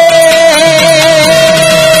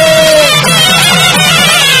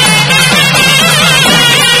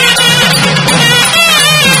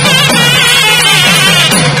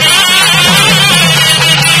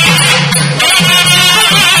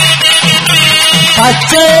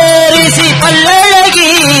 பச்சரிசி பல்லழகி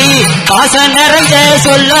பாசம் நிறைஞ்ச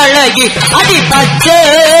சொல்லழகி, அடி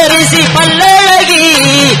பச்சரிசி பல்லழகி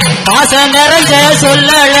பாசம் நிறைஞ்ச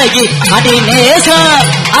சொல்லழகி, அடி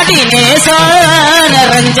நேசம்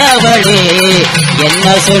நிறைஞ்சவளே என்ன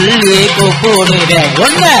சொல்லி கூப்பிடுவே,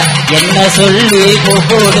 ஒன்ன என்ன சொல்லி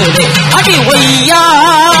கூப்பிடுவே. அடி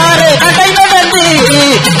ஒய்யாறு நடை நடந்து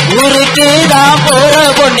ஊருக்கு தான் போற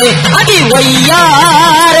பொண்ணு, அடி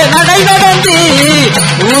ஒய்யாறு நடை நடந்து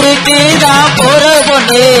ஊருக்கு தான் போற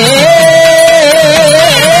பொண்ணு.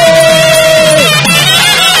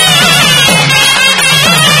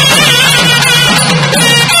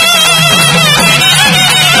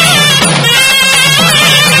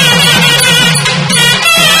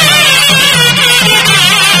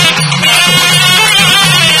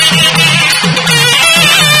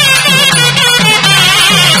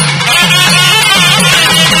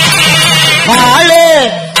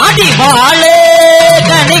 வாழே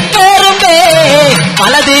கணிக்கரும்பே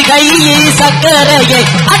வலது கையில் சக்கரையே,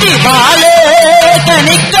 அடி வாழே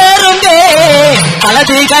கணிக்கரும்பே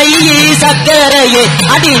வலது கையில் சக்கரையே,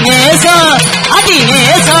 அடி நேசம்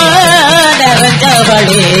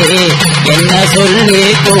நிறைஞ்சவளே என்ன சொல்லி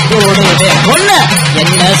கூப்பிடுவே, ஒன்ன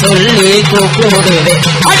என்ன சொல்லி கூப்பிடுவே.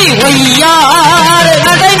 அடி ஒய்யாறு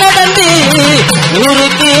நடை நடந்து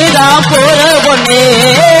ஊருக்கு தான் போற பொண்ணே.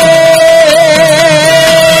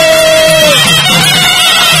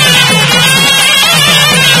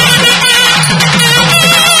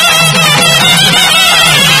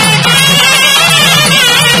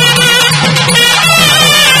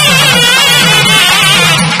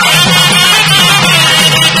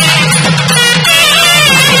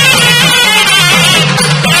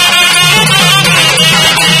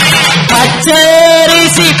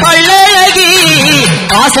 பச்சரிசி பல்லழகி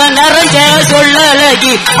பாசம் நிறைஞ்ச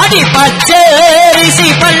சொல்லழகி, அடி பச்சரிசி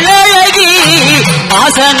பல்லழகி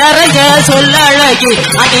பாசம் நிறைஞ்ச சொல்லழகி,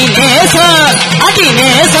 அடி நேசம்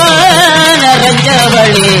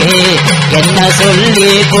நிறைஞ்சவளே என்ன சொல்லி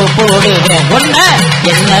கூப்பிடுவே, ஒன்ன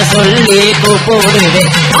என்ன சொல்லி கூப்பிடுவே.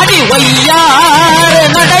 அடி ஒய்யாறு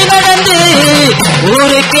நடை நடந்து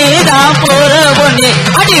ஊருக்கு தான் போற பொண்ணு,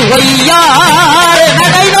 அடி ஒய்யாறு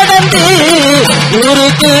நடை நடந்து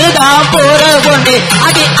ஊருக்கு தான் போற பொண்ணு,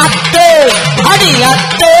 அடி அத்தே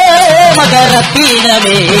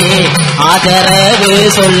மகரத்தினமே ஆதரவு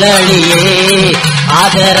சொல்லலியே,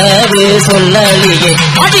 ஆதரவு சொல்லலியே.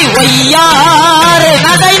 அடி ஒய்யாறு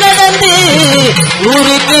நடை நடந்து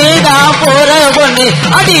ஊருக்கு தான் போற பொண்ணு,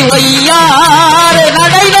 அடி ஒய்யாறு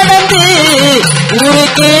நடை நடந்து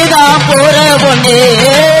ஊருக்கே தான் போற பொண்ணு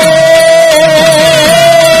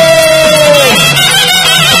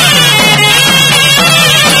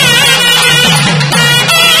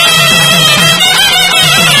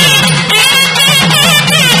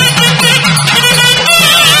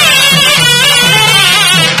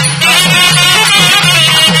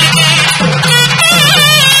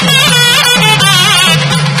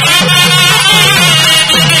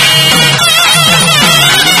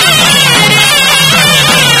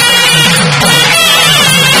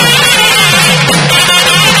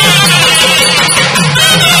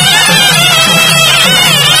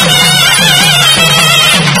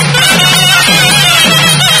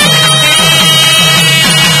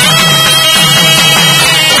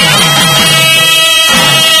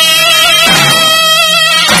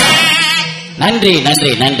நன்றி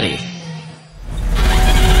நன்றி நன்றி.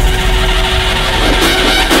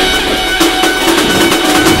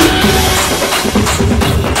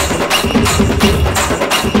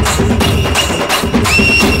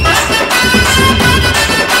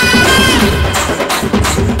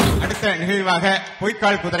 அடுத்த நிகழ்வாக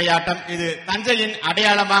பொய்க்கால் குதிரையாட்டம். இது தஞ்சையின்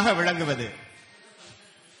அடையாளமாக விளங்குவது.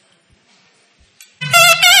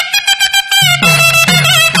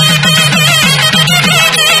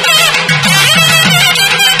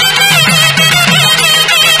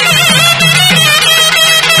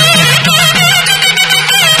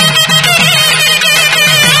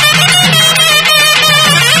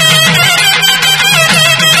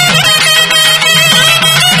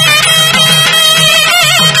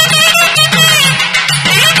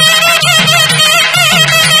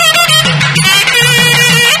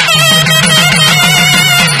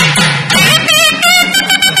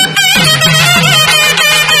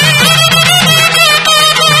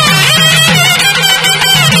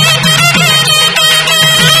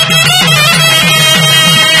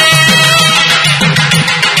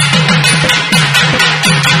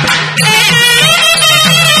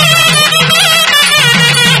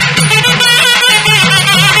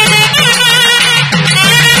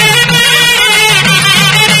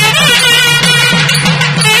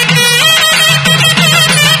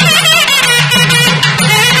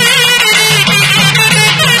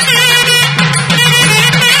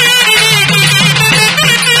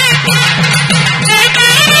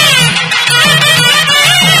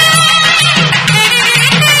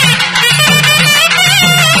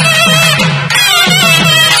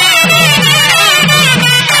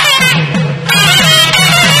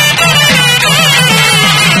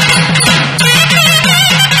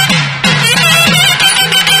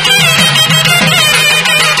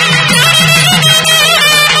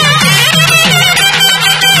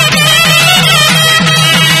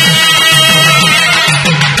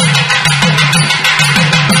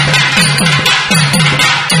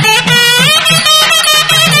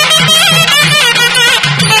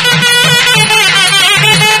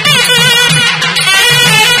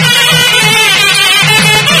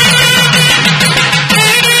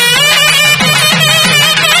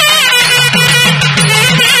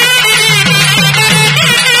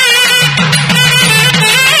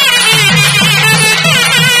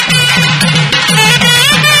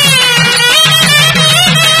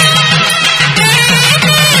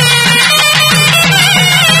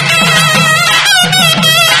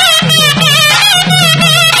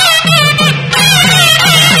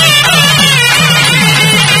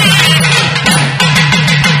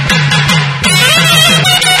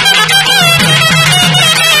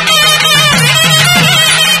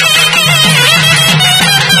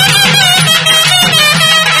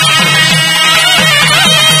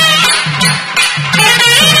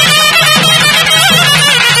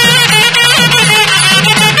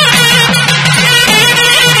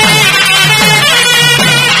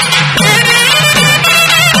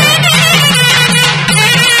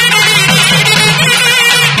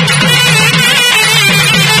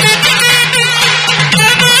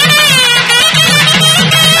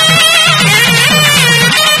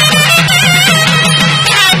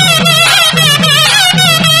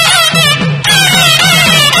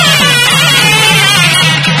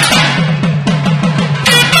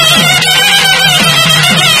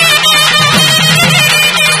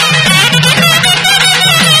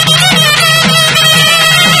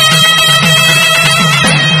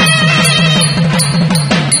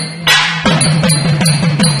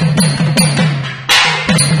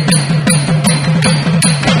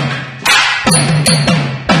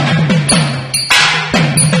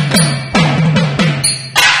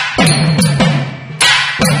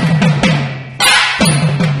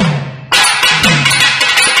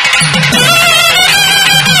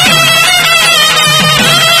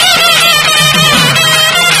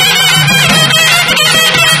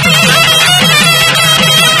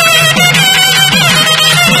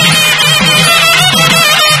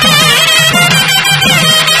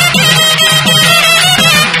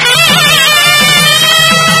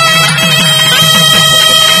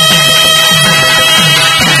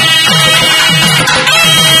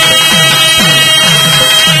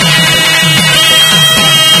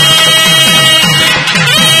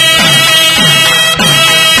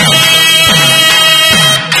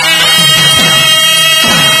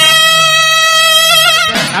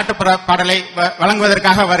 நாட்டுப்புற பாடலை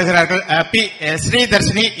வழங்குவதற்காக வருகிறார்கள் பி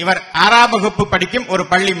ஸ்ரீதர்ஷினி. இவர் 6ஆம் வகுப்பு படிக்கும் ஒரு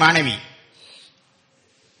பள்ளி மாணவி.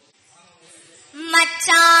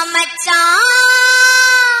 மச்சான் மச்சான்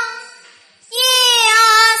ஏ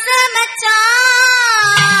ஆசை மச்சான்,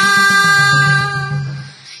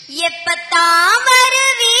 எப்பத்தான்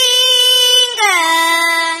வருவீங்க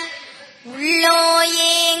உள்ளோ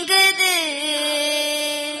ஏங்குது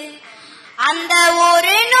அந்த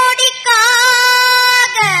ஒரு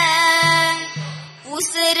நொடிக்காக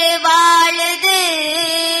உசுறு வாழுது.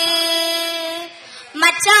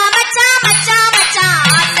 மச்சான் மச்சான் மச்சான் மச்சான்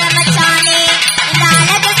ஆசை மச்சானே, இந்த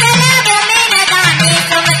அழகு செலவு மேலதானே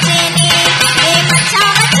சுமச்சேனே. ஏ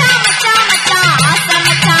மச்சான் மச்சான் மச்சான் மச்சான் ஆசை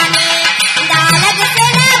மச்சானே, இந்த அழகு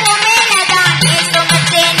செலவு மேலதானே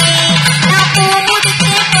சுமச்சேனே. நான் பூ முடிச்சு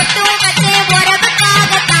பொட்டு வச்சு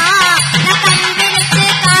உறவுக்காகத்தான், நான் கண் விழிச்சு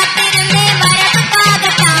காத்திருந்தேன்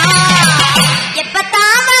வரவுக்காகத்தான்.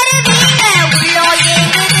 எப்பத்தான் வருவீங்க உள்ளோ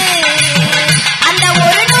ஏங்குது அந்த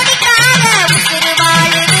ஒரு நொடிக்காக உசுறு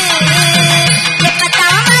வாழுது.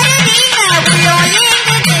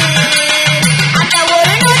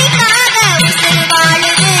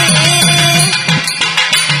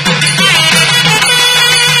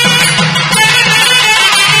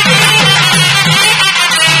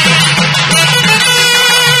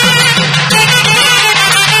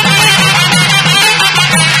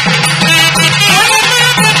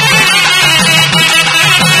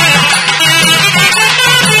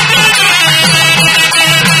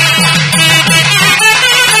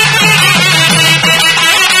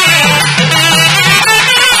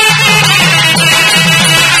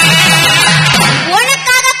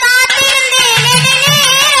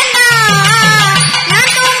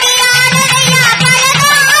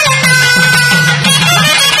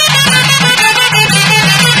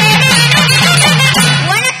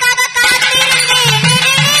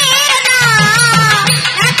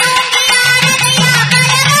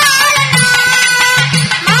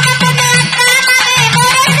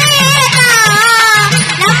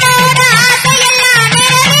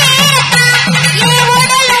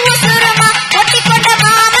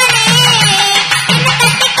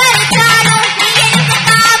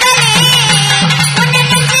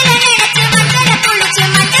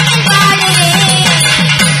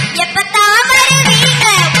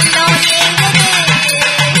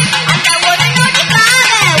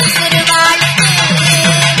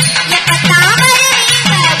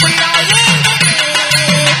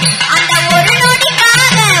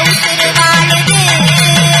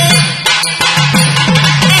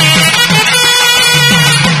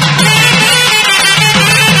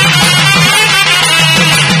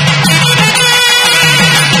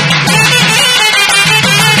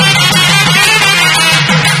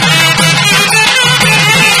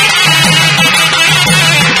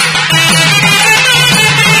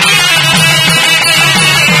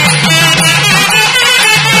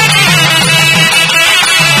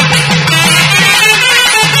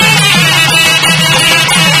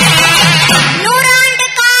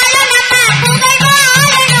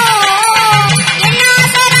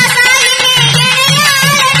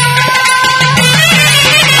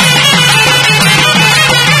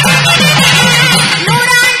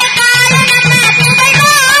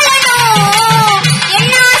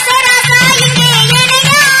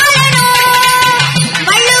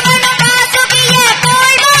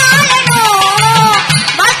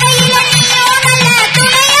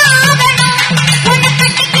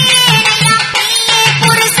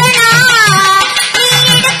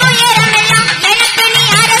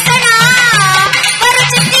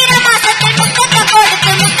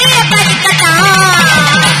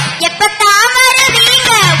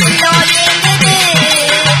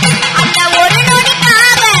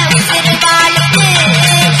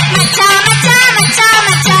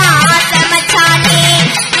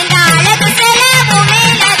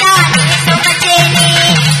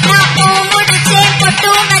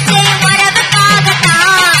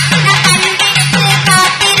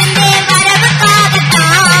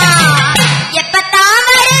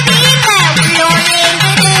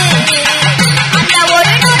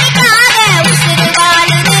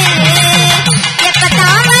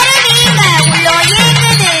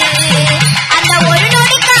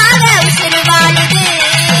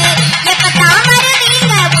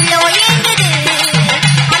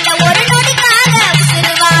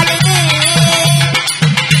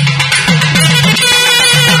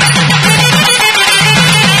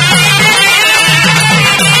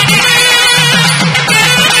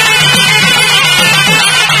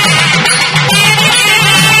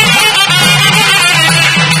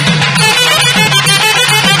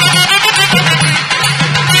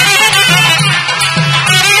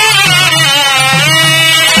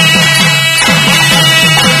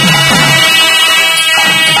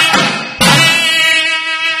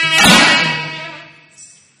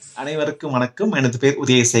 அனைவருக்கும் வணக்கம். எனது பேர்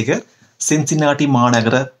உதயசேகர். சின்சினாட்டி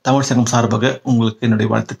மாநகர தமிழ் சங்கம் சார்பாக உங்களுக்கு என்னுடைய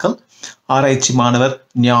வாழ்த்துக்கள். ஆராய்ச்சி மாணவர்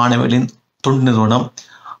ஞானவேலின் தொண்டு நிறுவனம்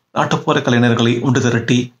நாட்டுப்புற கலைஞர்களை ஒன்று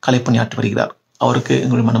திரட்டி கலைப்பணியாற்றி வருகிறார். அவருக்கு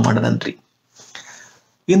எங்களுடைய மனமார்ந்த நன்றி.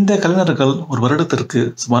 இந்த கலைஞர்கள் ஒரு வருடத்திற்கு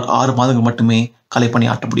சுமார் 6 மாதங்கள் மட்டுமே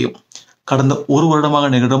கலைப்பணியாற்ற முடியும். கடந்த ஒரு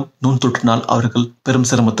வருடமாக நிகழும் நுண்தொற்றினால் அவர்கள் பெரும்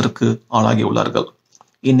சிரமத்திற்கு ஆளாகியுள்ளார்கள்.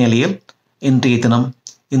 இந்நிலையில் இன்றைய தினம்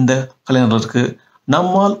இந்த கலைஞர்களுக்கு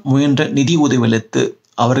நம்மால் முயன்ற நிதி உதவி அளித்து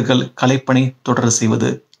அவர்கள் கலைப்பணி தொடர செய்வது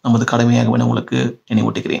நமது கடமையாக என உங்களுக்கு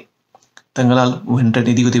நினைவூட்டுகிறேன். தங்களால் முயன்ற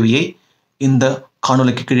நிதியுதவியை இந்த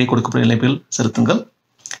காணொலிக்கு கீழே கொடுக்கப்பட்ட இணைப்பில் செலுத்துங்கள்.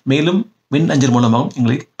 மேலும் மின் அஞ்சல் மூலமாகவும்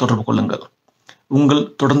எங்களை தொடர்பு கொள்ளுங்கள். உங்கள்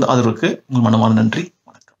தொடர்ந்த ஆதரவுக்கு உங்கள் மனமான நன்றி.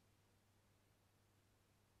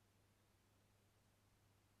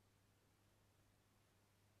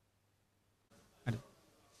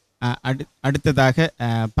 அடுத்ததாக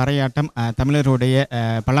பறையாட்டம் தமிழருடைய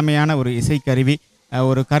பழமையான ஒரு இசைக்கருவி.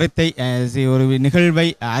 ஒரு கருத்தை ஒரு நிகழ்வை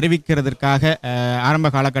அறிவிக்கிறதற்காக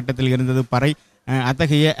ஆரம்ப காலகட்டத்தில் இருந்தது பறை.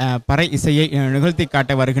 அத்தகைய பறை இசையை நிகழ்த்தி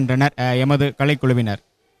காட்ட வருகின்றனர் எமது கலைக்குழுவினர்.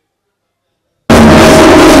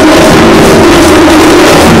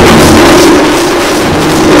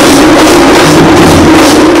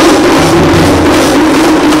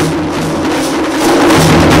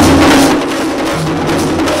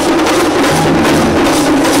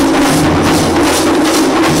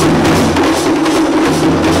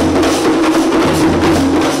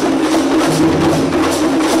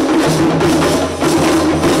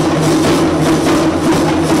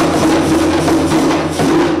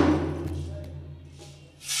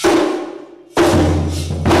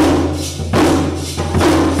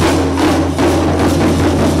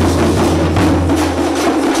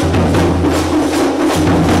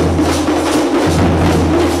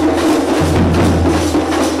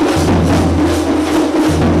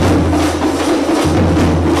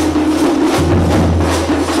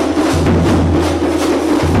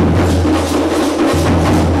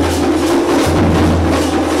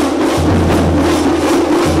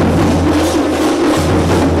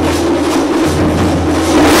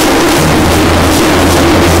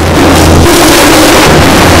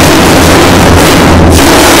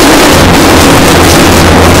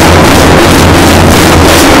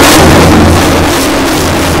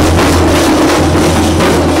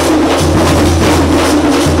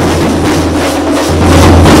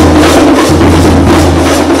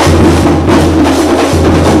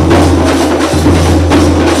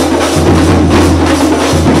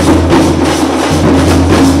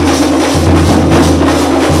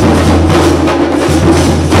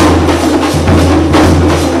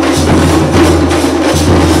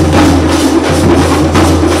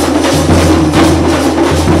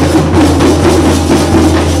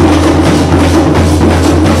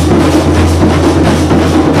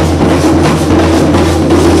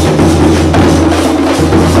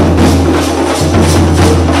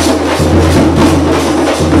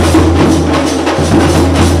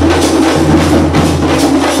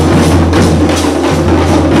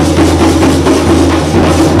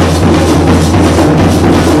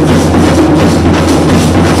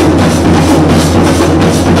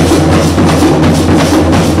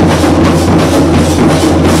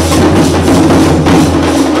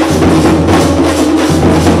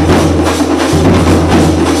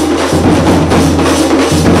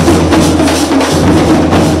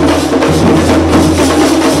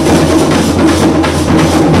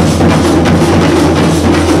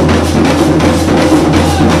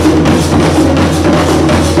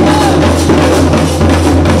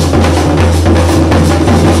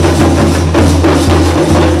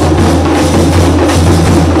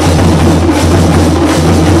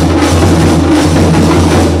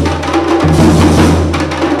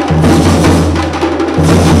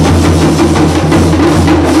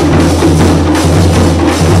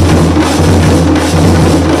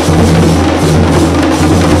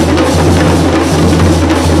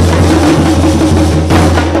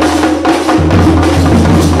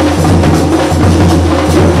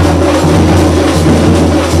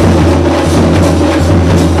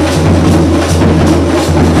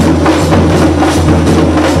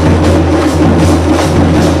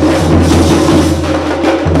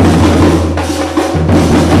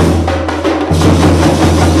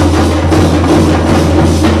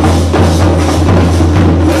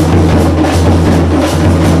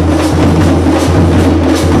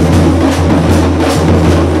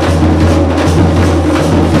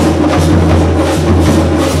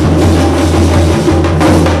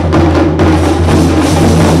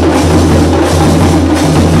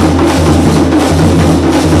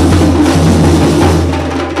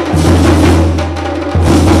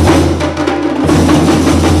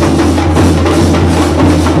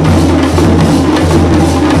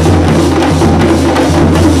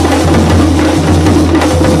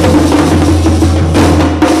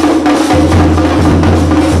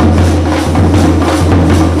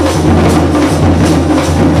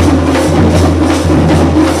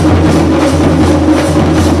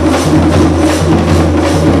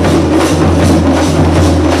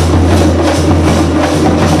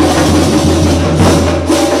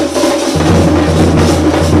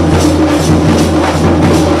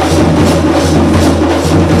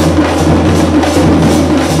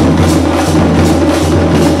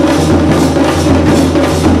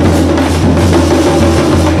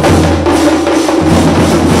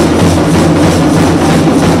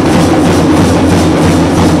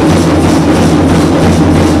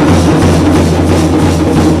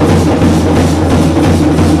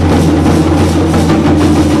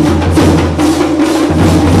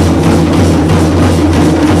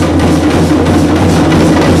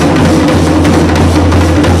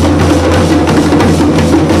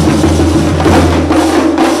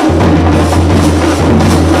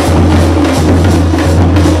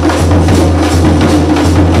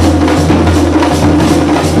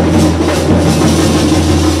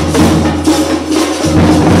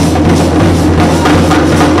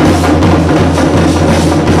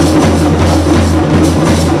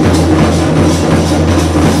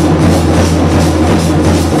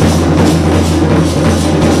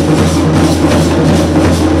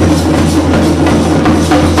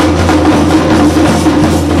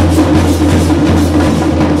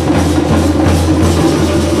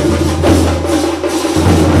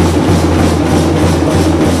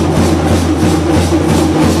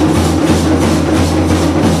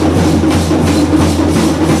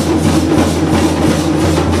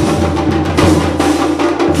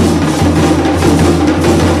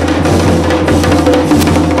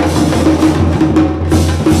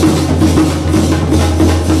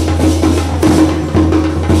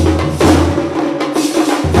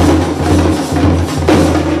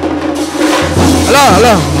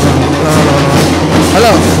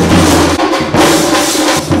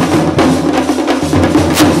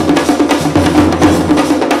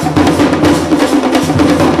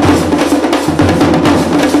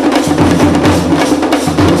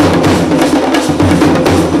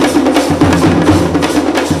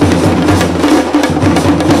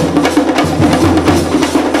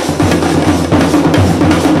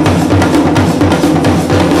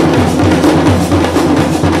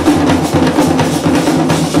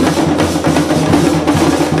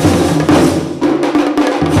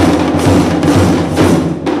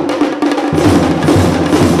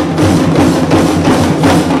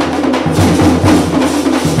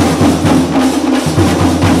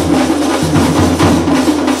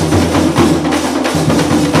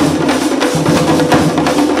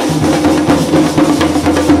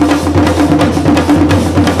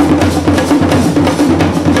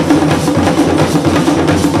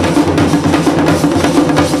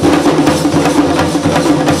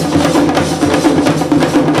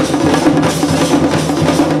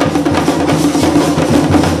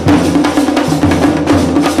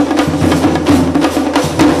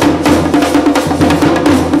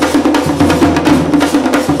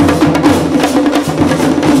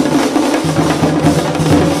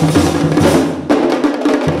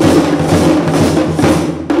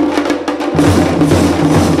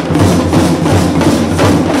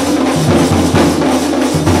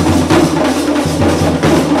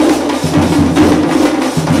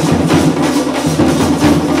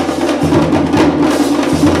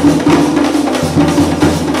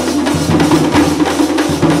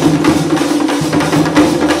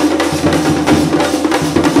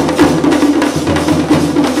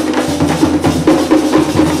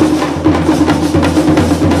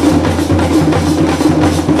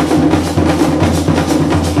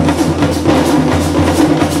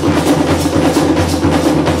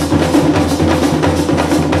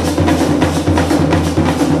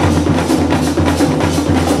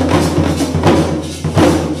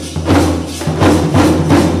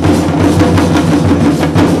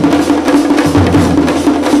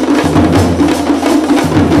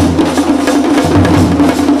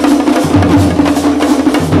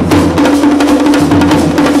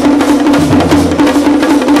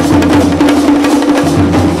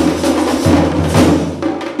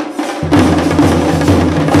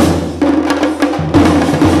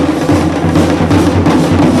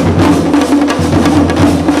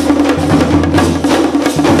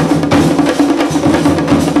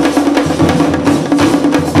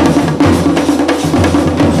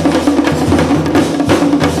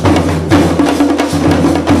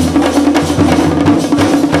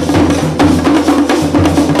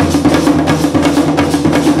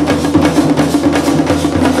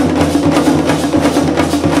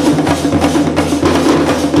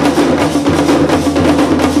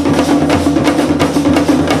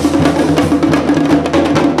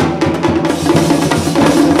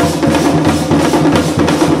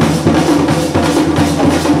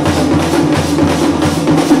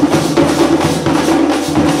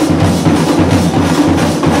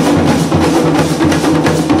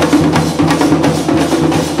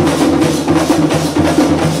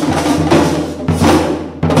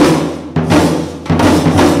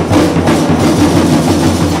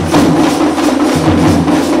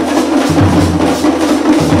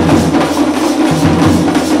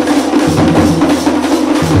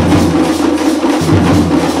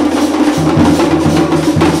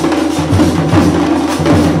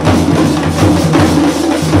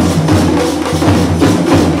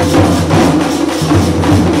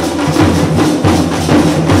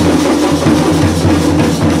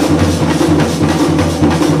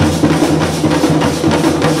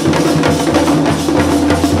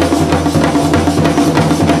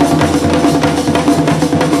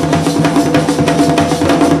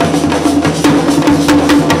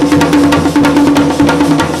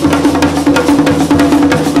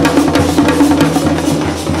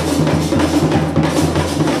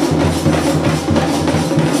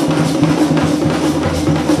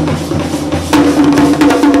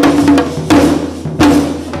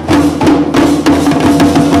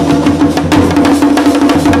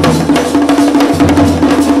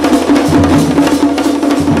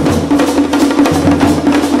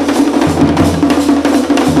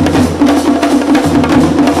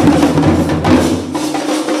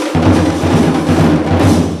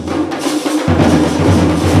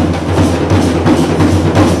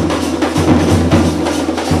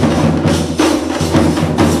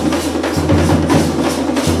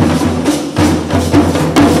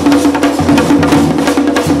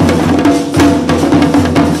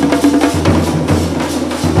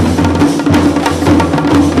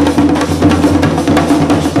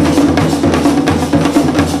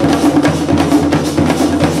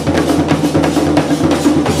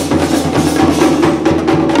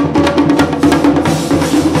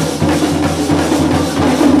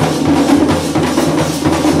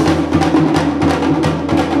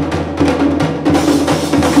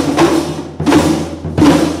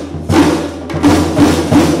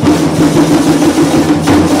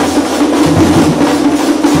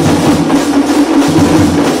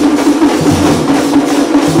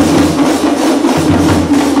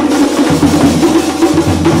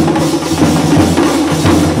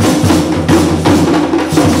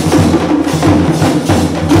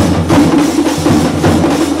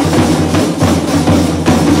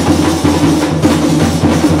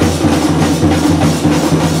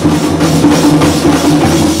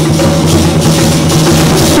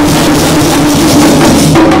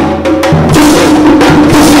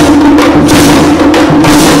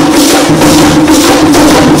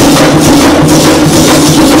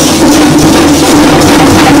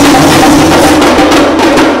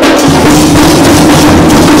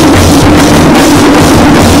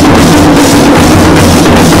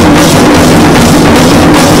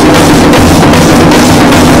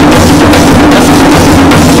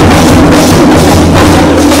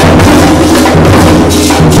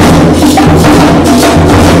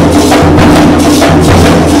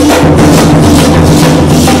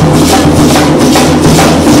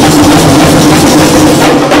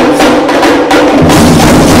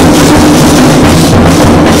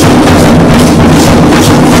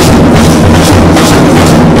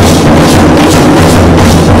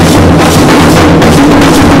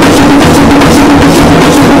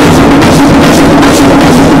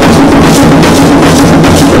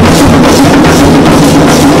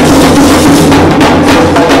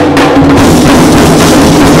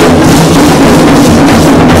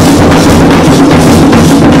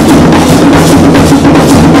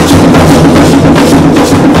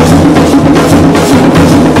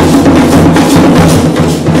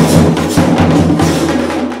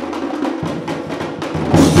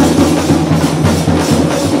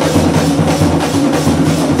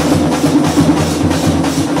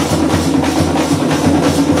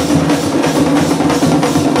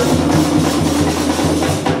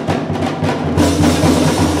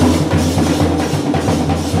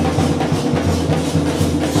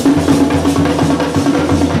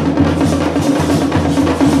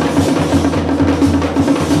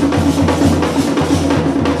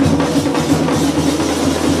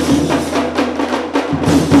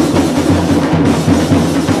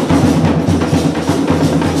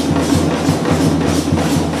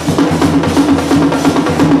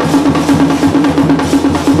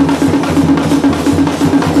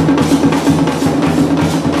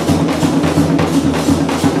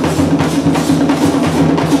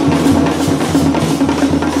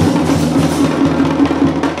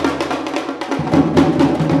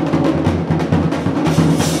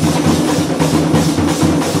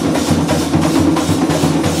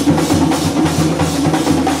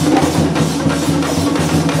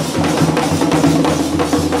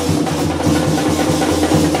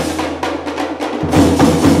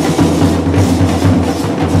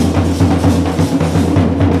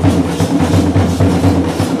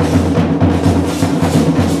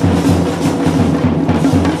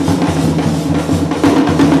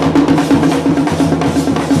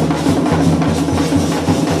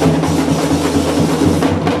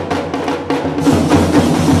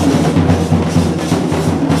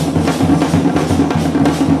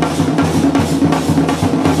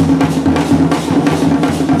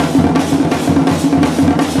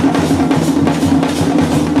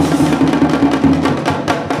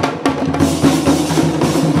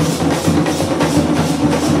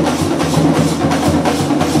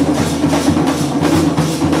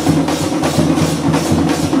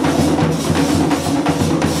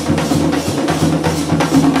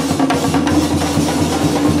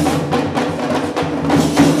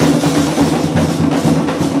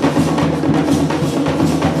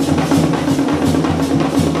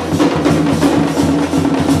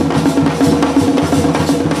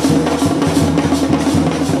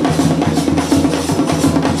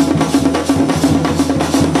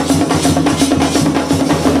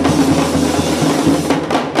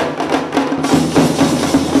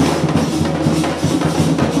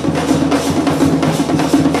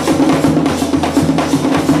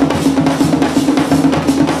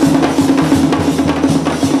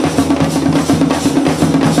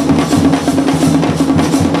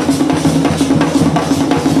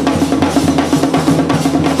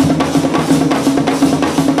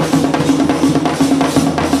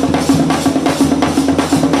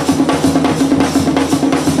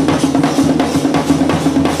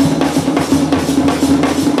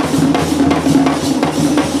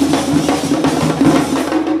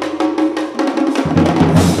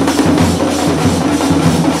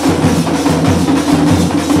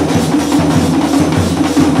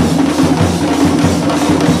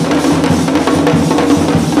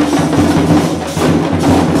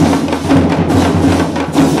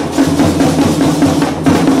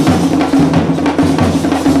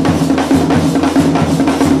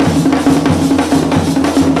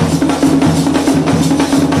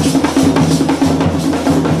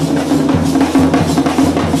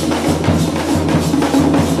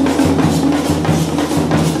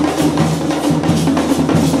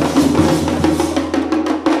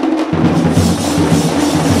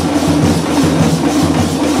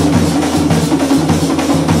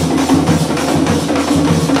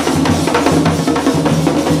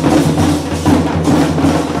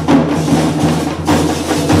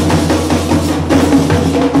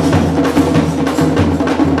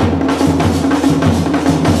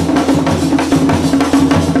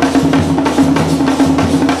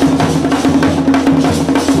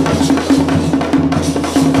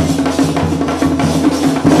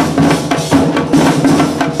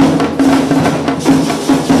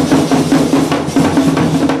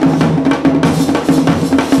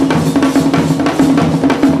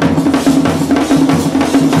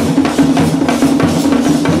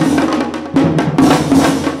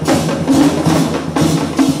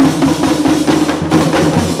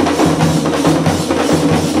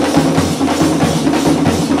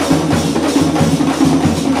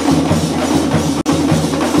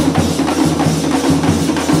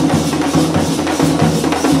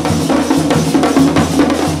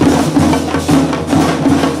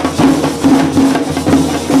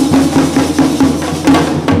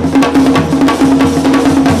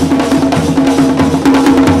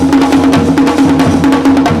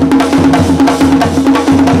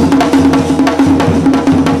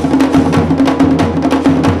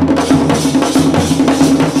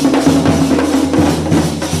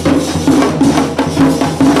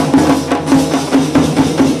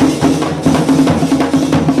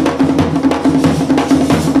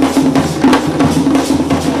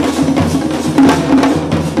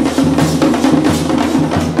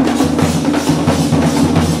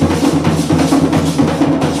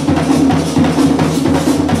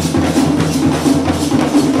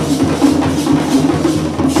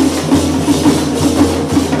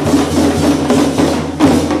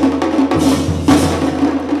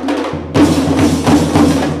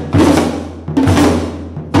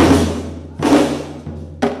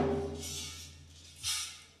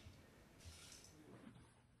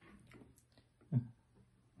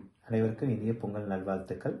 அனைவருக்கும் இனிய பொங்கல்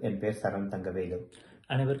நல்வாழ்த்துக்கள். என் பேர் சரண் தங்கவேலு.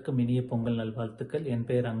 அனைவருக்கும் இனிய பொங்கல் நல்வாழ்த்துக்கள். என்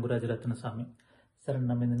பெயர் அங்குராஜ் ரத்னசாமி. சார்,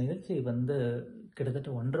 நம்ம இந்த நிகழ்ச்சியை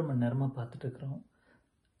கிட்டத்தட்ட 1.5 மணி நேரமாக பார்த்துட்டு இருக்கிறோம்.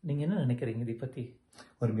 நீங்கள் என்ன நினைக்கிறீங்க இதை பற்றி?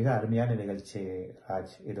 ஒரு மிக அருமையான நிகழ்ச்சி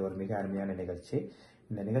ராஜ். இது ஒரு மிக அருமையான நிகழ்ச்சி.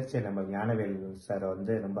 இந்த நிகழ்ச்சியை நம்ம ஞானவேல் சார்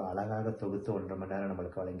ரொம்ப அழகாக தொகுத்து 1.5 மணி நேரம்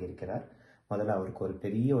நம்மளுக்கு வழங்கியிருக்கிறார். முதல்ல அவருக்கு ஒரு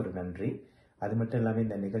பெரிய ஒரு நன்றி. அது மட்டும் இல்லாமல்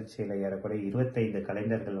இந்த நிகழ்ச்சியில் ஏறக்குறைய 25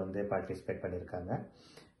 கலைஞர்கள் பார்ட்டிசிபேட் பண்ணியிருக்காங்க.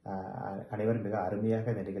 அனைவரும் மிக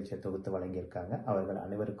அருமையாக இந்த நிகழ்ச்சியை தொகுத்து வழங்கியிருக்காங்க. அவர்கள்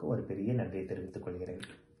அனைவருக்கும் ஒரு பெரிய நன்றியை தெரிவித்துக் கொள்கிறேன்.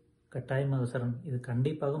 கட்டாயமாக சரண், இது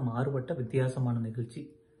கண்டிப்பாக மாறுபட்ட வித்தியாசமான நிகழ்ச்சி.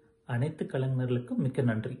 அனைத்து கலைஞர்களுக்கும் மிக்க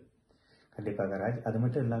நன்றி. கண்டிப்பாக ராஜ். அது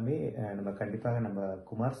மட்டும் இல்லாமல் நம்ம கண்டிப்பாக நம்ம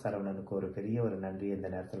குமார் சரவணனுக்கு ஒரு பெரிய ஒரு நன்றி இந்த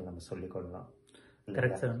நேரத்தில் நம்ம சொல்லிக் கொள்ளலாம்.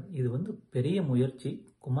 கரெக்ட் சரண், இது பெரிய முயற்சி.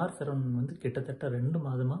 குமார் சரவணன் கிட்டத்தட்ட 2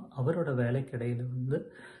 மாதமாக அவரோட வேலைக்கு இடையில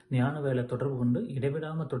ஞான வேலை தொடர்பு கொண்டு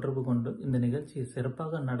இடைவிடாமல் தொடர்பு கொண்டு இந்த நிகழ்ச்சியை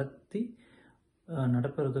சிறப்பாக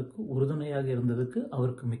நடப்பதற்கு உறுதுணையாக இருந்ததுக்கு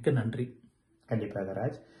அவருக்கு மிக்க நன்றி. கண்டிப்பாக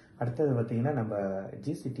ராஜ். அடுத்தது பார்த்தீங்கன்னா நம்ம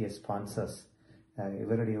GCTS ஸ்பான்சர்ஸ்,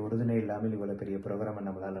 இவருடைய உறுதுணை இல்லாமல் இவ்வளோ பெரிய ப்ரோக்ராமை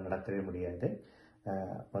நம்மளால் நடத்தவே முடியாது.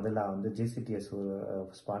 முதல்ல GCTS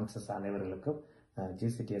ஸ்பான்சர்ஸ் அனைவர்களுக்கும்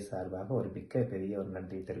GCTS சார்பாக ஒரு மிக்க பெரிய ஒரு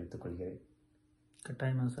நன்றியை தெரிவித்துக் கொள்கிறேன்.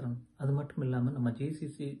 கட்டாயமாக சரண். அது மட்டும் இல்லாமல் நம்ம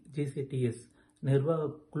GCTS நிர்வாக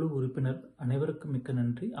குழு உறுப்பினர் அனைவருக்கும் மிக்க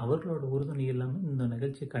நன்றி. அவர்களோட உறுதுணை இல்லாமல் இந்த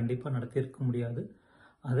நிகழ்ச்சியை கண்டிப்பாக நடத்தியிருக்க முடியாது.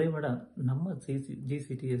 அதை விட நம்ம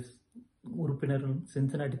GCTS உறுப்பினரும்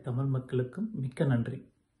சின்சினாட்டி தமிழ் மக்களுக்கும் மிக்க நன்றி.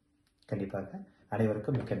 கண்டிப்பாக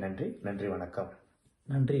அனைவருக்கும் மிக்க நன்றி. நன்றி, வணக்கம்.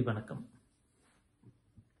 நன்றி, வணக்கம்.